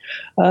flash.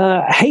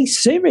 Hey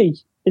Siri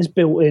is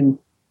built in.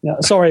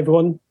 Sorry,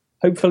 everyone.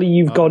 Hopefully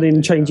you've gone in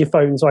and changed your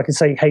phone so I can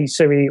say Hey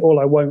Siri all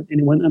I won't,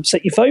 and it won't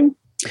upset your phone.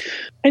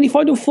 Any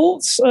final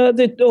thoughts?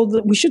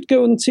 We should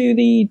go into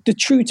the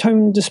True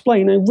Tone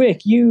display. Now,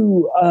 Rick,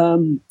 you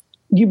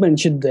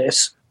mentioned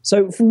this.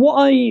 So from what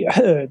I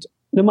heard,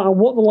 no matter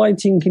what the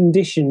lighting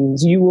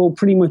conditions, you will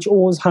pretty much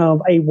always have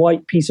a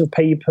white piece of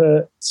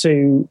paper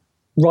to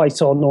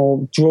write on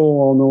or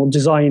draw on or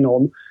design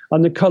on,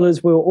 and the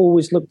colours will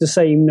always look the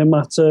same no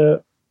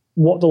matter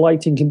what the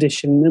lighting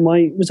condition.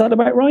 Was that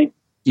about right?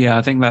 Yeah,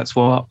 I think that's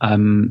how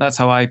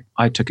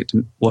I took it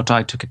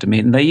to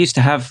mean. And they used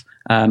to have,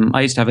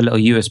 I used to have a little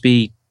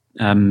USB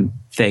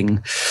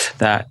thing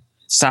that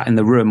sat in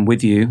the room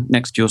with you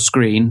next to your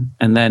screen,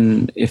 and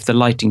then if the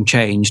lighting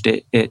changed,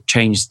 it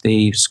changed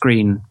the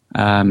screen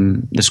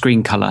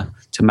color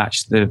to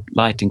match the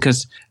lighting.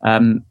 Because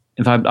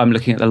if I'm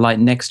looking at the light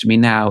next to me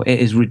now, it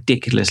is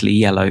ridiculously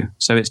yellow,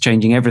 so it's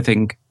changing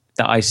everything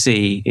that I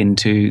see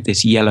into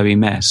this yellowy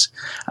mess.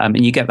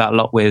 And you get that a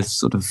lot with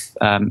sort of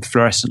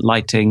fluorescent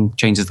lighting,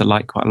 changes the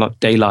light quite a lot.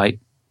 Daylight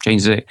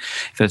changes it.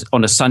 If it's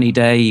on a sunny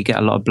day, you get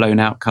a lot of blown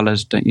out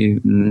colors, don't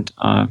you? And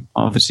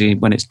obviously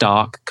when it's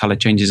dark, color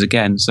changes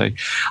again. So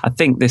I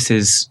think this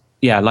is,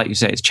 like you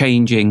say, it's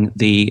changing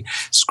the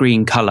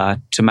screen color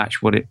to match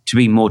to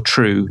be more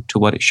true to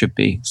what it should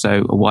be.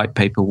 So a white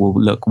paper will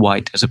look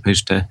white as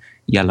opposed to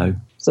yellow.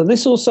 So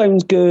this all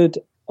sounds good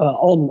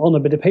on a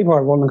bit of paper,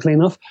 ironically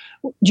enough.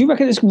 Do you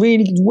reckon it's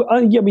really,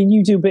 I mean,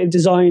 you do a bit of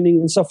designing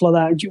and stuff like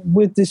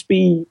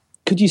that.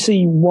 Could you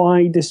see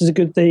why this is a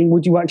good thing?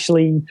 Would you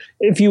actually,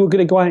 if you were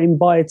going to go out and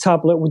buy a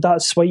tablet, would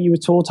that sway you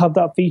at all to have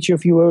that feature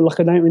if you were like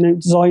an out-and-out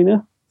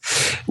designer?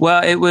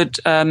 Well, it would.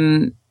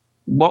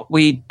 What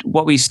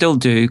we still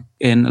do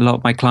in a lot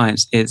of my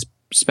clients is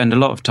spend a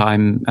lot of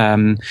time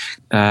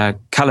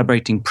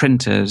calibrating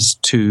printers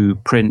to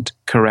print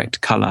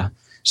correct color,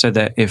 so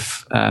that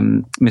if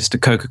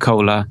Mr.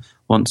 Coca-Cola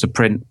wants a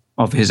print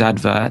of his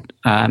advert,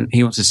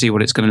 he wants to see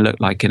what it's going to look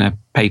like in a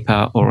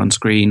paper or on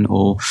screen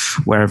or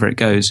wherever it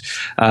goes,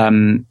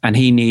 and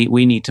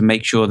we need to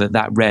make sure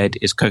that red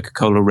is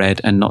Coca-Cola red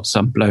and not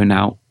some blown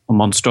out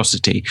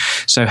monstrosity.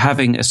 So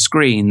having a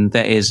screen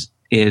that is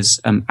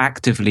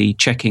actively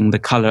checking the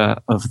color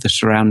of the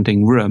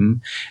surrounding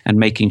room and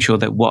making sure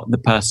that what the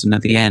person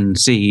at the end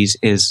sees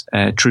is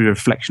a true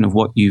reflection of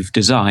what you've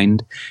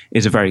designed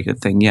is a very good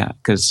thing. Yeah,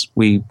 because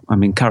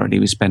currently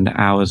we spend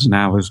hours and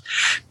hours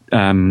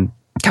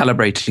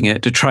calibrating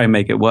it to try and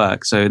make it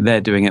work. So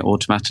they're doing it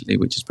automatically,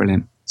 which is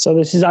brilliant. So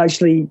this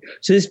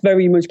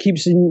very much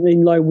keeps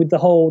in line with the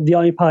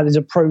iPad is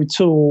a pro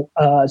tool.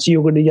 So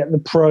you're going to get the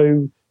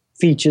pro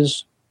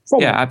features.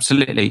 Yeah,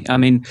 absolutely. I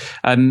mean,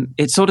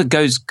 it sort of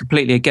goes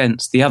completely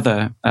against the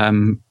other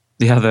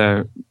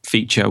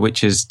feature,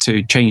 which is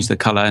to change the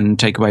color and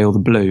take away all the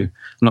blue. I'm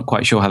not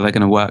quite sure how they're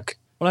going to work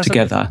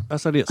together.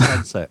 That's only at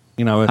sunset,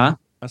 Huh?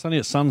 That's only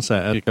at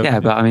sunset.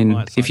 But I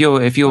mean, if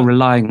you're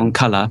relying on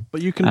color,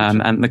 but you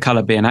can, and the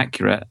color being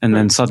accurate, and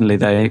then suddenly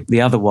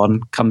the other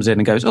one comes in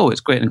and goes, oh,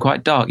 it's great and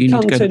quite dark. You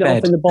need to go to bed. Turn it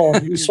off in the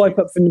bottom. You swipe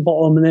up from the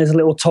bottom, and there's a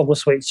little toggle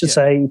switch to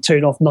say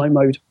turn off night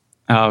mode.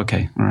 Oh,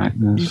 okay. All right.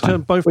 You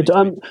turn both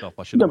off,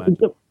 I should imagine.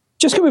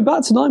 Just coming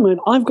back to night mode,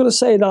 I've got to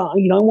say that,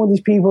 I'm one of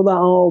these people that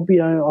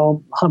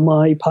I'll have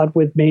my iPad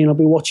with me and I'll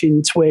be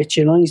watching Twitch,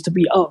 and I used to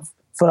be up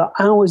for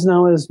hours and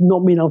hours not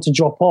being able to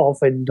drop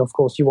off. And of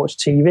course, you watch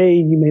TV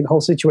and you make the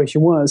whole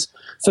situation worse.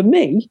 For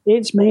me,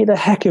 it's made a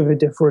heck of a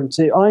difference.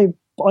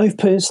 I've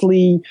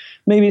personally,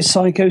 maybe it's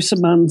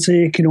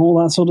psychosemantic and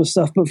all that sort of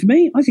stuff, but for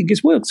me, I think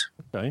it's worked.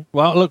 Okay.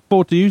 Well, I look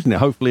forward to using it.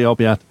 Hopefully, I'll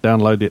be able to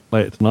download it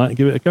later tonight and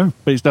give it a go.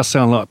 But it does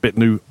sound like a bit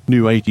new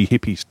agey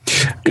hippies.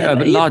 Yeah,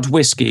 but large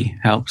whiskey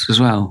helps as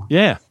well.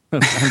 Yeah.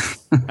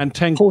 and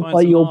 10 poured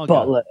by your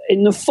butler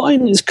in the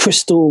finest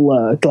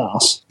crystal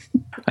glass.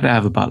 I don't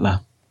have a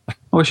butler.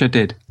 I wish I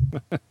did.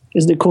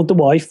 Isn't it called the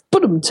wife?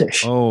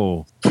 Tish.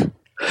 Oh.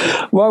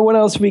 Right, what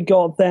else have we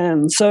got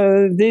then?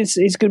 So this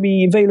is going to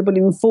be available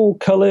in 4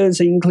 colours,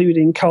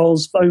 including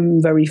Carl's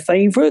own very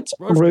favourite,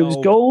 Rose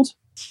Gold.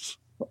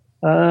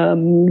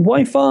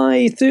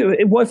 Wi-Fi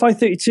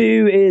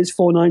 32 is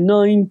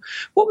 $499.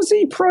 What was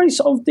the price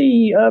of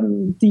the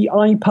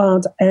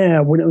iPad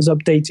Air when it was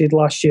updated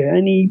last year?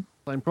 Anyone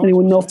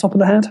know off the top of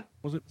the head?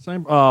 Was it the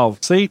same? Oh,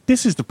 see,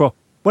 this is the problem.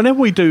 Whenever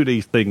we do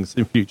these things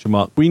in future,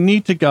 Mark, we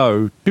need to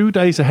go 2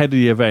 days ahead of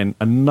the event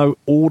and know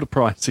all the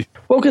prices.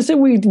 Well, because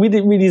we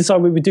didn't really decide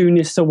we were doing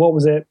this, so what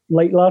was it,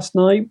 late last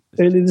night,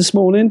 early this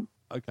morning?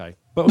 Okay.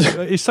 But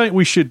it's something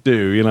we should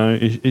do,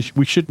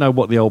 we should know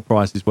what the old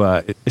prices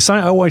were. It's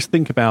something I always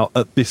think about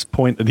at this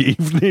point of the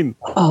evening.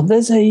 Oh,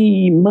 there's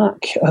a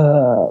Mac,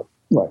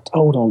 right,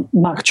 hold on,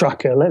 Mac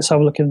Tracker. Let's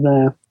have a look in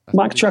there.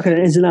 Mac Tracker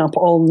is an app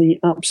on the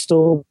App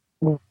Store.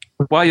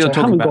 While you're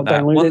talking about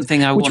that, one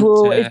thing I want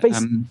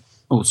to...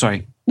 Oh,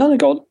 sorry. No,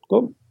 go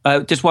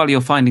on. Just while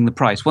you're finding the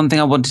price, one thing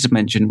I wanted to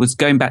mention was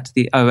going back to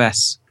the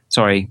OS.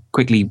 Sorry,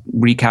 quickly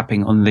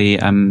recapping on the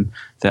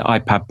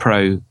iPad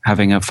Pro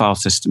having a file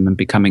system and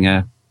becoming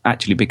a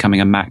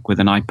Mac with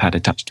an iPad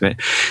attached to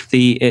it.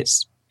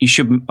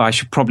 I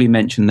should probably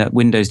mention that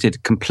Windows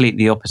did complete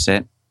the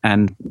opposite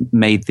and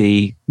made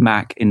the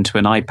Mac into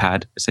an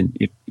iPad.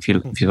 If you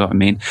know what I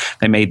mean,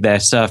 they made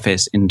their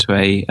Surface into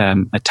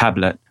a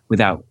tablet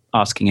without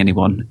asking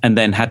anyone, and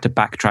then had to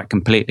backtrack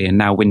completely. And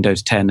now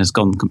Windows 10 has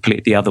gone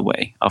completely the other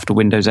way. After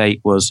Windows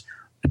 8 was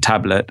a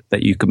tablet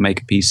that you could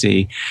make a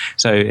PC.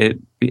 So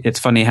it's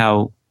funny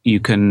how you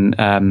can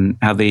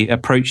how the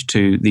approach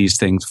to these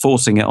things,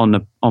 forcing it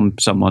on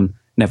someone,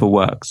 never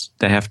works.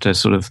 They have to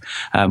sort of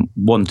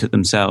want it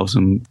themselves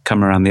and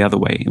come around the other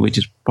way, which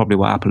is probably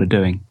what Apple are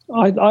doing.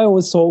 I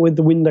always thought with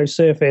the Windows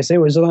Surface,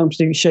 it was an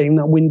absolute shame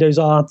that Windows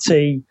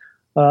RT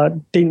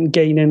didn't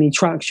gain any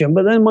traction.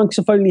 But then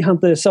Microsoft only had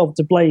themselves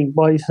to blame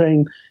by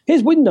saying,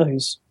 here's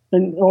Windows.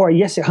 And all right,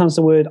 yes, it has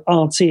the word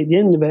RT at the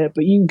end of it,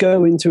 but you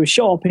go into a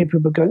shop,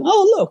 people are going,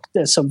 oh, look,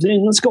 there's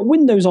something that's got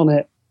Windows on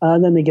it.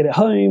 And then they get it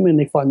home and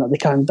they find that they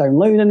can't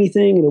download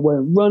anything and it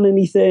won't run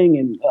anything.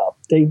 And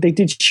they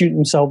did shoot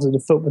themselves in the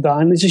foot with that.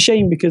 And it's a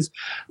shame because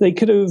they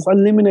could have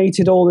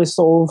eliminated all this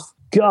sort of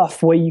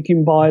guff where you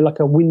can buy like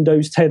a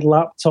Windows 10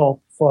 laptop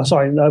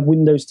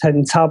Windows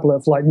 10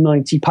 tablet for like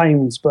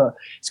 £90, but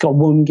it's got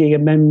 1 gig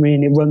of memory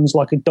and it runs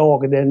like a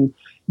dog. And then,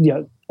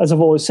 as I've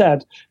always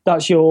said,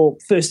 that's your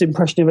first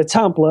impression of a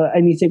tablet.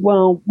 And you think,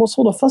 well, what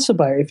sort of fuss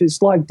about it? If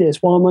it's like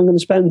this, why am I going to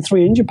spend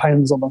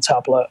 £300 on a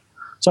tablet?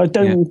 So I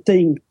don't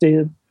think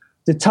the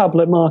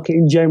tablet market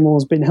in general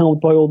has been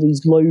helped by all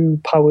these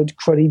low-powered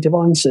cruddy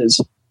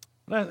devices.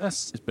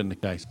 That's been the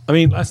case. I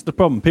mean, that's the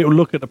problem. People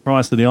look at the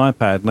price of the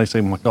iPad and they say,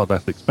 oh my God,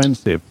 that's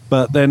expensive.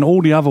 But then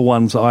all the other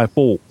ones that I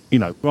bought,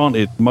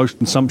 granted, most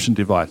consumption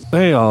device,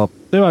 they're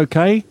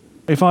okay.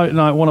 If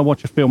I want to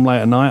watch a film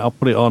late at night, I'll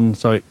put it on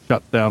so it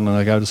shuts down and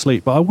I go to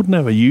sleep. But I would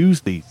never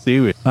use these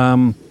serious.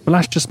 But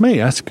that's just me.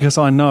 That's because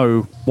I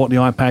know what the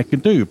iPad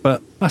can do.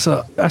 But that's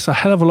a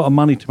hell of a lot of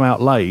money to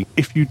outlay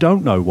if you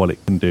don't know what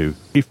it can do.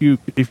 If you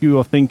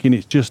are thinking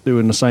it's just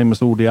doing the same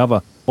as all the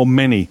other, or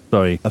many,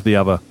 of the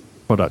other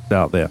products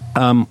out there.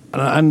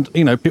 And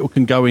people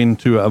can go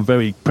into a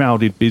very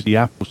crowded, busy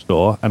Apple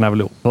store and have a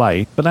little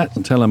play, but that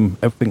doesn't tell them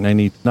everything they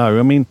need to know.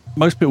 I mean,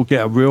 most people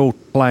get a real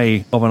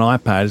play of an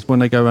iPad is when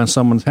they go around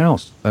someone's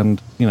house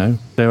and,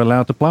 they're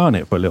allowed to play on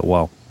it for a little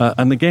while.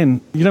 And again,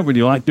 you don't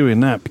really like doing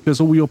that because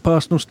all your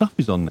personal stuff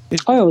is on there.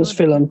 I always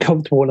feel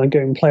uncomfortable when I go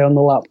and play on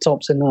the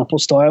laptops in the Apple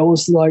store. I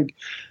always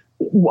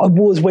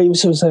waiting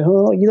to say,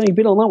 you've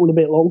been on that one a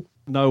bit long.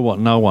 No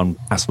one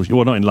hassles you.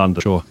 Well, not in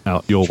London, sure,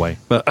 out your way.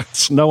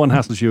 But no one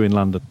hassles you in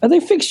London. Have they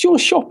fixed your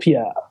shop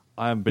yet?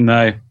 I haven't been.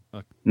 No.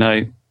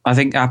 No. I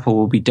think Apple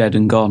will be dead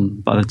and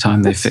gone by the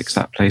time they fix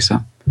that place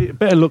up. It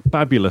better look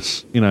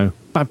fabulous,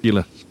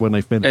 fabulous when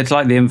they finish. It's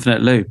like the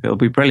infinite loop. It'll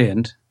be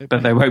brilliant,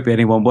 but there won't be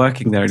anyone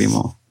working there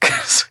anymore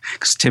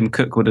because Tim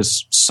Cook would have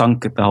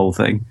sunk at the whole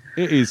thing.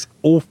 It is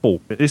awful.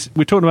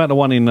 We're talking about the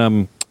one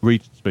in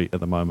Regent Street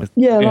at the moment.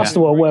 Yeah, that's the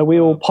one where we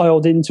all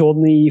piled into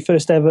on the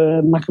first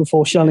ever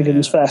Mac&4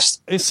 Shenanigans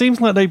Fest. It seems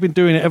like they've been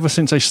doing it ever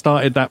since they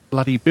started that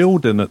bloody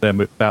building that they're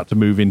about to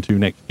move into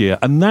next year.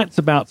 And that's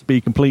about to be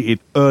completed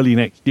early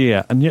next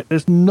year. And yet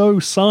there's no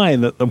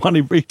sign that the one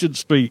in Regent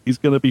Street is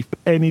going to be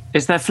any...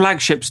 It's their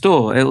flagship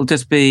store. It'll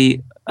just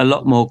be a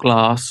lot more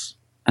glass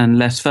and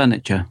less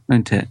furniture,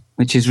 won't it?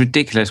 Which is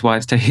ridiculous why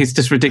it's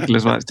just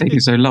ridiculous why it's taking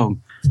so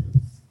long.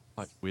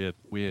 Weird.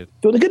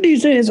 But the good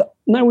news is,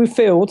 now we've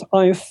filled,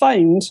 I've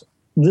found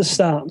the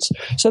stats.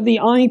 So the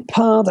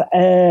iPad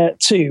Air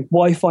 2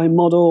 Wi-Fi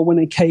model, when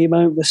it came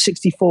out, the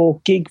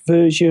 64 gig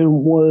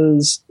version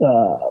was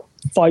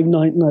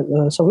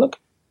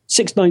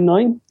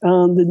 $699,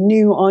 and the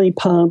new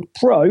iPad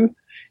Pro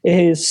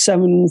is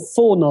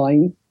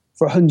 $749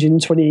 for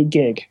 128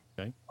 gig.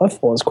 Okay. I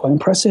thought it was quite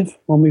impressive.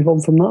 I'll move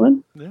on from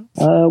that then.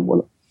 Yeah.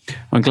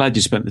 I'm glad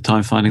you spent the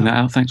time finding that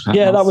out. Thanks for that.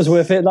 Yeah, that was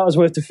worth it. That was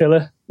worth the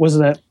filler,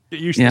 wasn't it?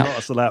 Get used to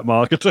lots of that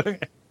marketing.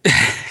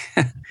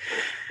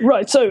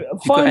 Right, so if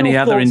you've got any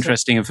other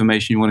interesting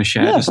information you want to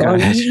share? Yeah, just go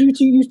ahead.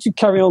 You two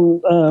carry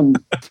on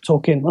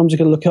talking. I'm just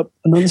going to look up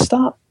a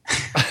nunstat.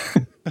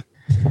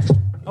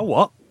 A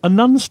what? A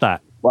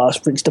nunstat? Well,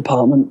 that's Rick's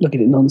department. Look at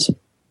it, nuns.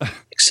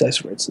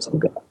 Accessories.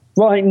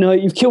 Right, no,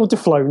 you've killed the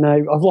flow now.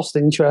 I've lost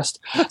interest.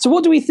 So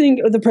what do we think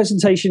of the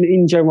presentation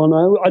in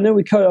general? I know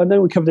we covered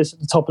this at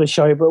the top of the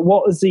show, but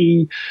what are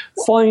the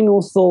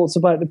final thoughts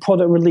about the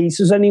product release?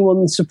 Was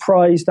anyone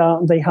surprised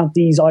that they had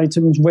these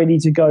items ready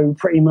to go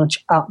pretty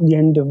much at the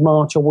end of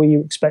March, or were you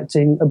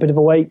expecting a bit of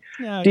a wait?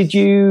 Yeah,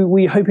 were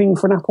you hoping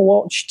for an Apple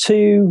Watch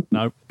 2?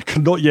 No,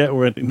 not yet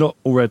already. Not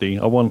already.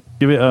 I want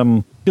give it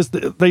because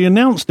they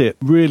announced it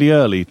really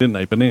early, didn't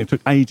they? But then it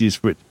took ages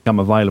for it to become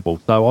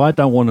available. So I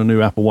don't want a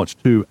new Apple Watch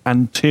 2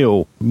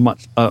 until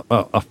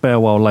a fair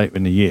while later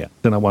in the year.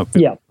 Then I won't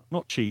feel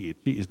not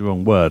cheated. Cheat is the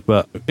wrong word,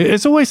 but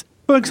it's always,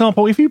 for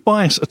example, if you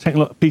buy a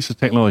piece of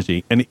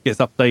technology and it gets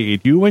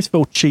updated, you always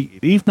feel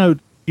cheated, even though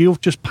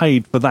you've just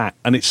paid for that,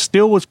 and it's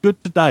still as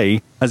good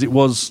today as it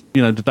was,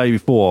 the day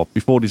before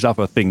this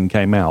other thing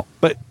came out.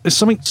 But there's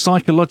something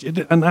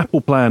psychological, and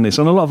Apple playing this,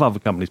 and a lot of other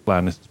companies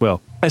playing this as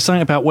well. There's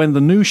something about when the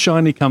new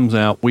shiny comes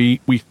out, we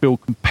feel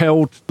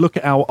compelled to look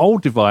at our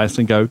old device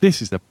and go,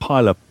 this is a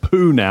pile of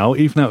poo now,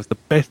 even though it's the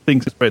best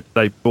thing since the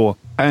day before.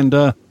 And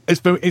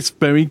it's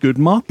very good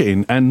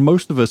marketing, and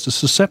most of us are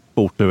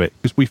susceptible to it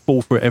because we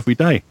fall for it every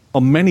day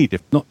on many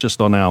different, not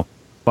just on our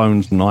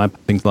phones and iPads,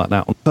 things like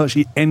that, on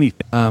virtually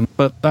anything.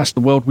 But that's the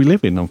world we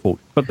live in,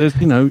 unfortunately. But there's,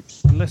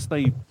 unless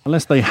they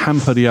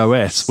hamper the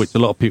OS, which a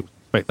lot of people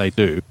suspect they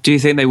do. Do you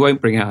think they won't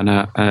bring out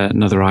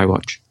another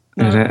iWatch?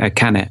 No.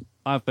 Can it?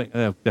 I think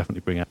they'll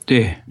definitely bring out. Do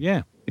you?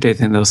 Yeah. You don't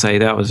think they'll say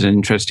that was an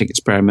interesting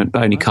experiment,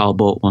 but only Carl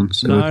bought one?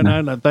 So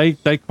no.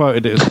 They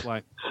quoted it as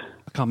like,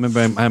 I can't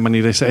remember how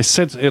many they said. It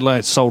said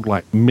it sold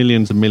like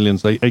millions and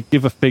millions. They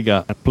give a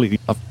figure. I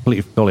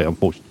completely forgot it,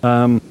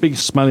 unfortunately.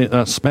 Biggest selling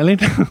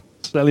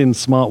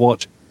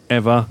smartwatch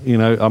ever.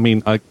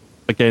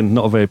 Again,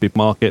 not a very big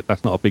market.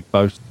 That's not a big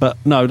boast. But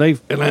no,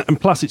 and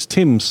plus it's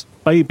Tim's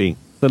baby,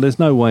 so there's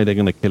no way they're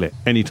going to kill it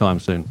anytime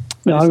soon.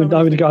 No, I would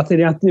go. I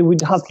think they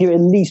would have to give it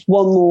at least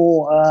one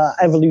more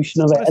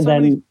evolution of it, and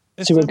then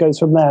see where it goes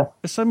from there.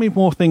 There's so many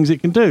more things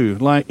it can do.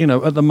 Like,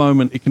 at the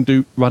moment, it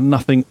can run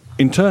nothing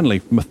internally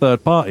from a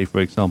third party,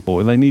 for example,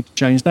 and they need to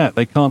change that.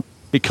 They can't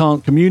it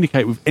can't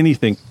communicate with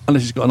anything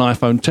unless it's got an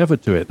iPhone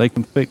tethered to it. They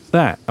can fix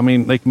that. I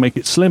mean, they can make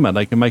it slimmer.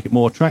 They can make it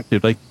more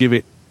attractive. They can give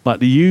it, like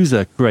the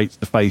user creates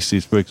the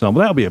faces, for example.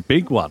 That'll be a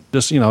big one.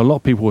 Just, a lot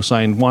of people were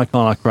saying, why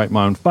can't I create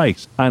my own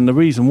face? And the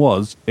reason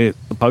was, it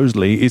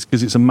supposedly is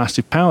because it's a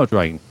massive power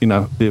drain,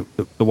 the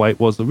way it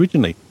was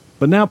originally.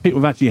 But now people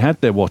have actually had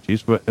their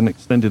watches for an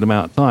extended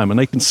amount of time, and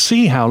they can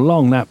see how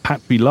long that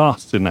battery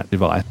lasts in that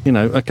device.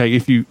 Okay,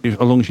 if as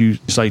long as you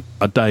say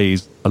a day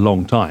is a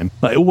long time,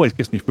 it always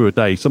gets me through a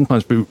day.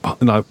 Sometimes through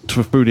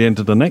the end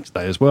of the next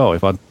day as well.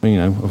 If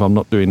if I'm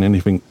not doing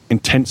anything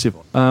intensive.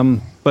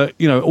 But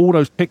all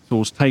those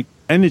pixels take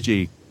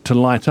energy to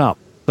light up.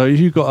 So if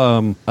you've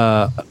got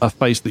a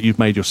face that you've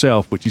made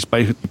yourself, which is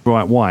basically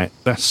bright white,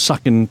 that's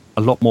sucking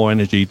a lot more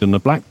energy than the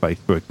black face,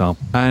 for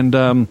example.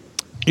 And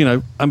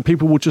and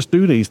people will just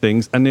do these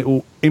things, and it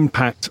will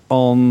impact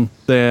on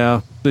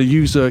the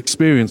user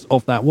experience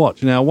of that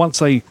watch. Now, once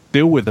they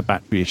deal with the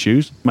battery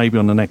issues, maybe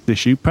on the next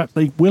issue, perhaps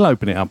they will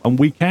open it up, and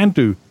we can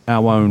do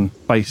our own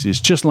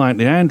faces, just like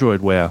the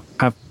Android Wear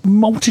have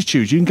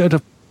multitudes. You can go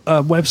to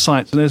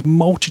websites, and there's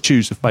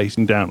multitudes of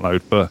facing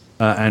download for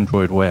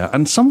Android Wear,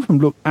 and some of them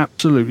look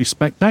absolutely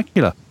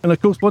spectacular. And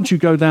of course, once you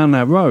go down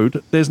that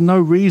road, there's no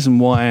reason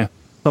why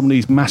some of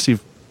these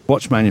massive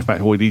watch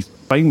manufacturers, or these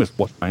famous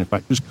watch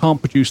manufacturers, can't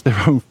produce their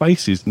own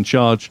faces and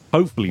charge,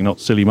 hopefully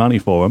not silly money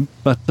for them,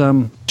 but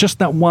just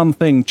that one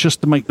thing, just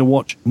to make the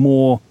watch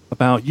more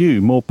about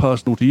you, more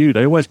personal to you.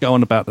 They always go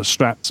on about the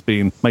straps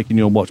making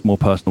your watch more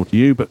personal to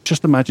you, but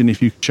just imagine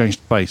if you could change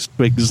the face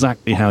to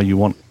exactly how you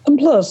want. And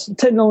plus,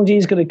 technology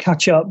is going to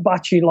catch up.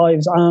 Battery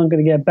lives are going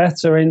to get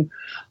better, and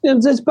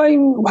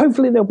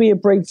hopefully there'll be a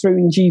breakthrough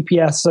in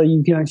GPS, so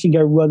you can actually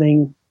go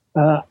running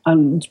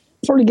and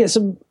probably get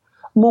some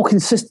more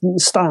consistent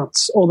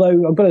stats.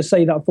 Although I've got to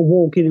say that for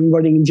walking and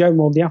running in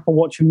general, the Apple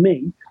Watch for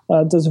me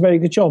does a very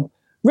good job.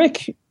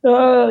 Rick,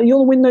 you're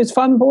the Windows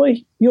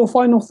fanboy. Your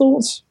final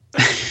thoughts?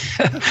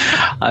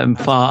 I'm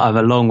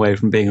a long way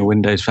from being a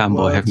Windows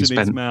fanboy. Having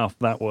spent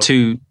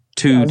two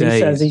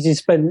days. He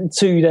just spent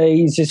 2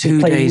 days just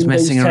two days Windows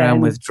messing 10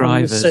 around with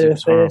drivers. It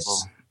was horrible.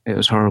 It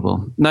was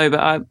horrible. No, but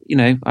I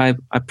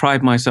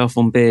pride myself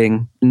on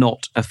being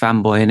not a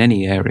fanboy in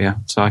any area,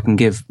 so I can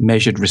give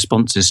measured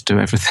responses to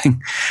everything.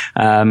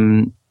 I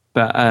don't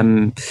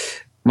know.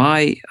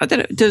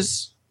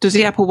 Does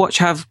the Apple Watch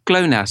have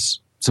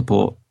GLONASS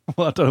support?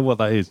 Well, I don't know what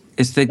that is.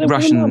 It's the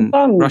Russian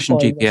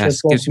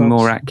GPS. Gives you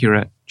more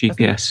accurate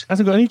GPS.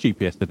 Hasn't got any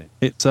GPS in it.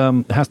 It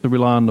has to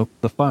rely on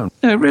the phone.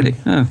 Oh, really?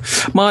 Oh.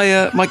 My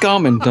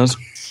Garmin does.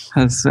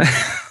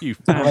 You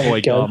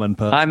fanboy Garmin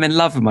person. I'm in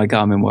love with my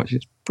Garmin watch.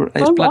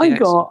 I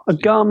got a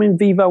Garmin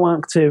Vivo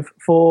Active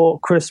for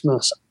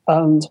Christmas,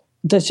 and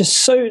there's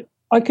just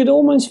I could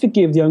almost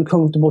forgive the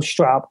uncomfortable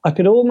strap. I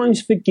could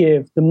almost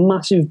forgive the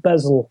massive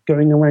bezel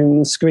going around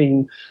the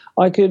screen.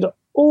 I could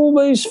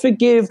almost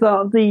forgive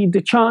that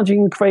the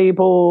charging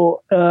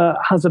cable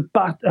has a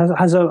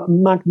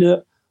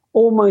magnet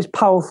almost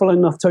powerful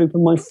enough to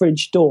open my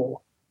fridge door.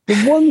 The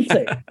one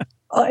thing,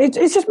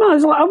 it's just mad.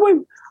 It's like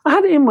I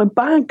had it in my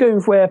bag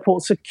going for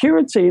airport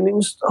security, and it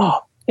was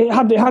it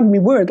had me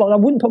worried. Like I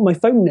wouldn't put my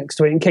phone next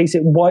to it in case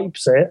it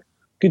wipes it.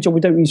 Good job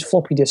we don't use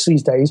floppy disks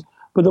these days.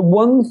 But the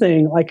one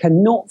thing I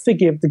cannot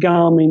forgive the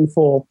Garmin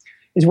for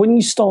is when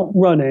you start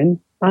running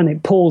and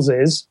it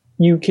pauses,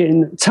 you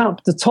can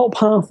tap the top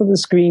half of the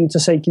screen to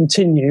say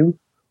continue,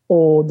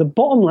 or the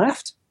bottom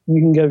left, you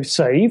can go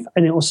save,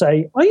 and it will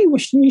say, are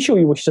you sure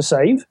you wish to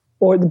save?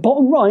 Or at the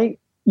bottom right,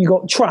 you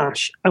got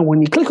trash, and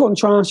when you click on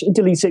trash, it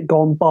deletes it,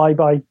 gone,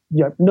 bye.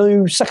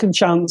 No second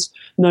chance.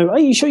 No, are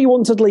you sure you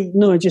want to delete?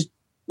 No, it just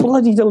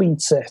bloody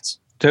deletes it.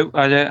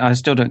 I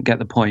still don't get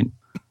the point.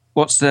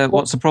 What's the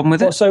problem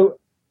with it? So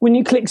when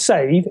you click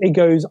save, it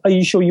goes, are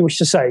you sure you wish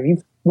to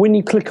save? When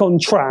you click on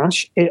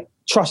trash, it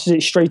trashes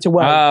it straight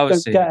away. Oh,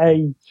 don't get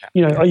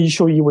are you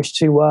sure you wish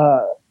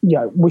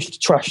to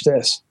trash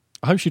this?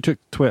 I hope she took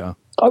Twitter.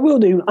 I will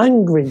do.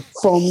 Angry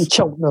from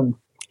Cheltenham.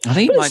 I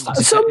think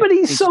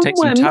somebody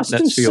somewhere must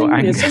have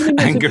seen it. Somebody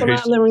must have come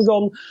out there and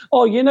gone,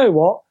 oh, you know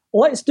what?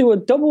 Let's do a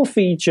double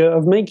feature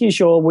of making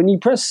sure when you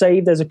press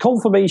save, there's a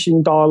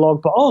confirmation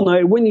dialogue. But oh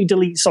no, when you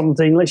delete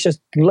something, let's just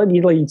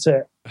bloody delete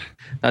it.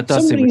 That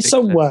does Somebody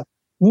somewhere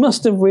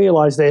must have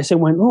realised this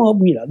and went, oh,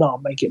 that'll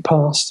make it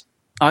past.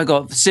 I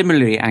got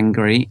similarly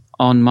angry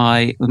with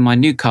my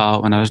new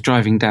car when I was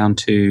driving down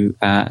to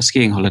a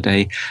skiing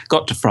holiday.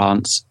 Got to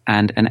France,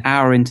 and an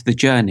hour into the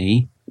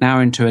journey, now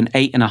into an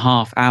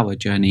 8.5 hour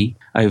journey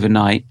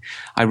overnight,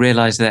 I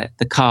realised that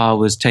the car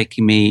was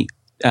taking me.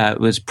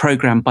 Was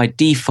programmed by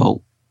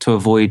default to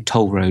avoid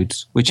toll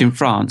roads, which in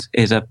France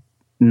is a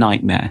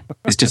nightmare.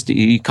 It's just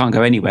you can't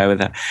go anywhere with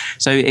that.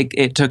 So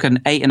it took an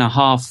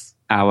 8.5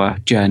 hour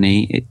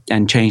journey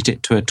and changed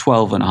it to a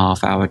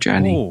 12.5 hour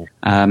journey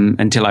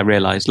until I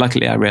realised.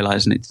 Luckily, I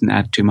realised and it didn't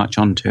add too much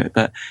onto it.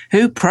 But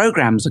who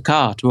programs a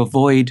car to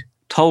avoid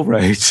toll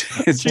roads?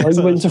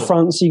 You went to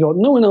France, you got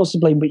no one else to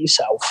blame but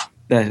yourself.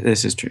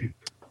 This is true.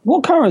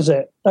 What car is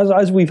it?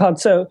 As we've had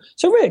so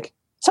Rick.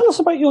 Tell us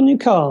about your new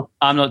car.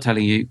 I'm not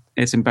telling you.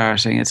 It's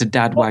embarrassing. It's a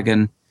dad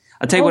wagon.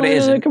 I'll tell you what it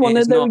is. Come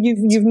on,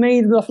 you've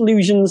made enough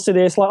allusions to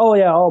this. Like,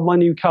 my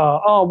new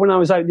car. Oh, when I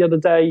was out the other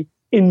day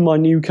in my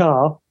new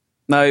car.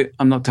 No,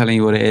 I'm not telling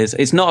you what it is.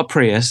 It's not a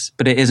Prius,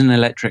 but it is an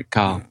electric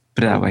car.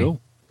 Put it that way.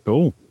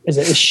 Cool. Is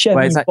it a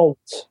Chevy Bolt?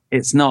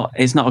 It's not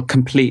a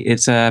complete.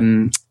 It's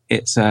a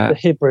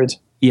hybrid.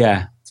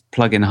 Yeah, it's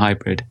plug-in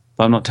hybrid.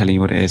 But I'm not telling you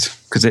what it is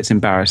because it's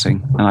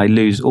embarrassing, and I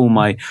lose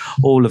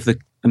all of the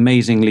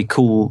amazingly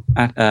cool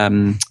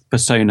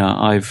persona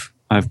I've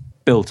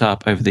built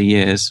up over the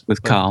years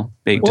with Carl.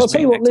 I'll tell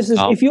you what, listeners,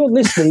 if you're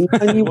listening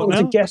and you want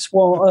to guess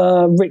what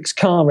Rick's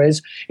car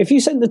is, if you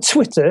send the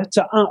Twitter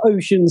to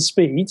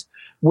 @OceanSpeed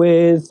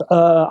with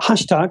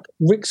hashtag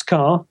Rick's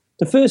car,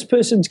 the first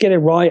person to get it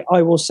right,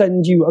 I will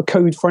send you a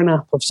code for an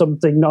app of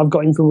something that I've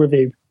got in for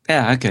review.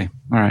 Yeah, okay.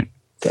 All right.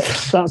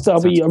 So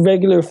that'll be a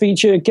regular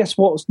feature. Guess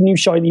what new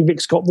shiny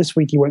Rick's got this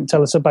week? He won't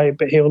tell us about,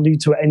 but he'll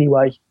allude to it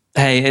anyway.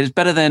 Hey, it's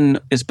better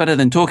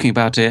than talking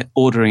about it,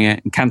 ordering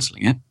it, and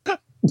cancelling it.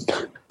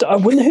 I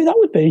wonder who that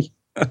would be.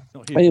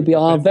 It'll be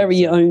our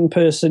very own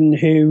person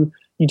who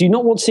you do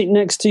not want to sit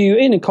next to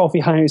in a coffee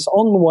house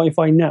on the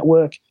Wi-Fi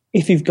network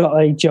if you've got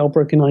a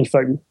jailbroken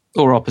iPhone.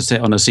 Or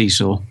opposite on a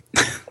seesaw.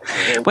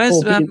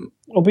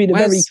 Or be the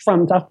very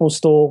cramped Apple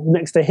store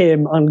next to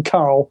him and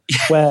Carl,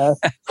 where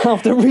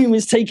half the room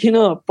is taken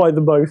up by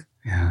them both.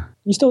 Yeah.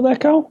 You still there,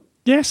 Carl?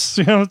 Yes.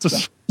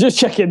 Just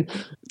checking.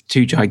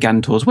 Two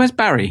gigantors. Where's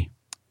Barry?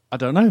 I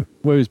don't know.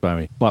 Where is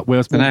Barry? Like,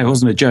 where's Barry? No, it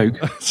wasn't a joke.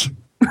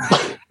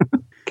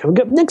 Coming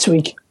up next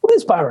week,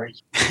 where's Barry?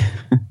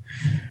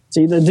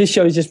 See, this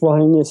show is just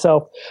writing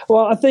itself.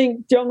 Well, I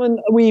think, gentlemen,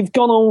 we've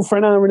gone on for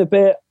an hour and a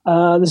bit.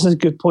 This is a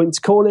good point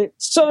to call it.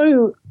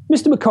 So,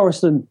 Mr.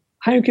 McCorriston,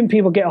 how can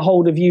people get a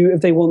hold of you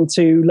if they want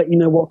to let you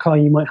know what car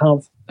you might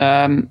have?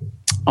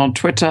 On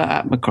Twitter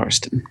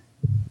 @McCorriston.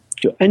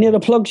 Any other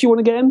plugs you want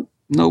to get in?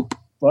 Nope.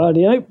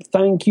 Radio.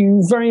 Thank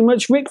you very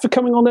much, Rick, for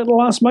coming on at the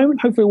last moment.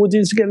 Hopefully we'll do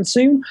this again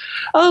soon.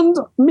 And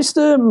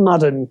Mr.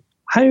 Madden,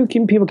 how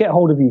can people get a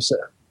hold of you,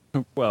 sir?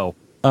 Well,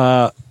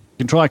 you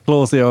can try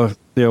clause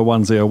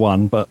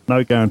 0101, but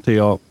no guarantee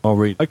I'll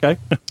read. Okay.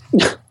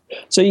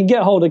 So you can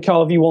get hold of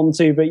Carl if you want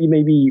to, but you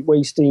may be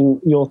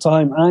wasting your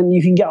time. And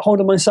you can get hold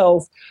of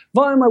myself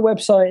via my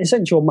website,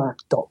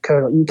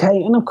 essentialmac.co.uk.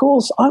 And of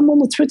course, I'm on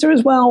the Twitter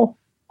as well,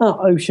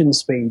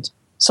 @OceanSpeed.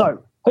 So,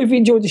 hope you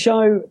enjoyed the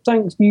show.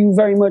 Thank you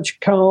very much,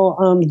 Carl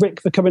and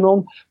Rick, for coming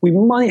on. We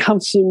might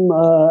have some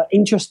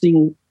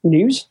interesting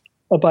news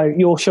about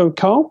your show,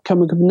 Carl,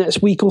 coming up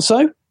next week or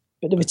so.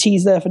 Bit of a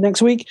tease there for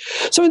next week.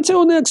 So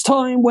until next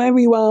time, wherever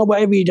you are,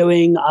 whatever you're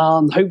doing,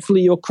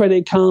 hopefully your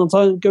credit cards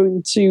aren't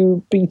going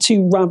to be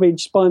too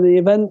ravaged by the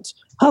event.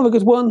 Have a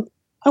good one,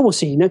 and we'll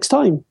see you next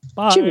time.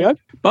 Bye. Cheerio.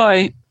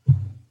 Bye.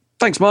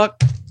 Thanks,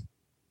 Mark.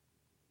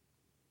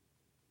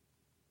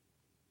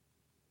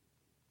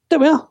 There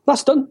we are.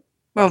 That's done.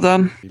 Well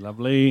done.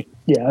 Lovely.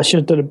 Yeah, I should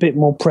have done a bit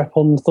more prep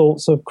on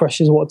thoughts of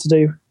questions of what to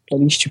do.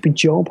 Bloody stupid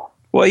job.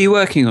 What are you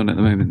working on at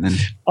the moment, then?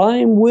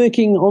 I'm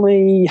working on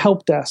a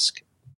help desk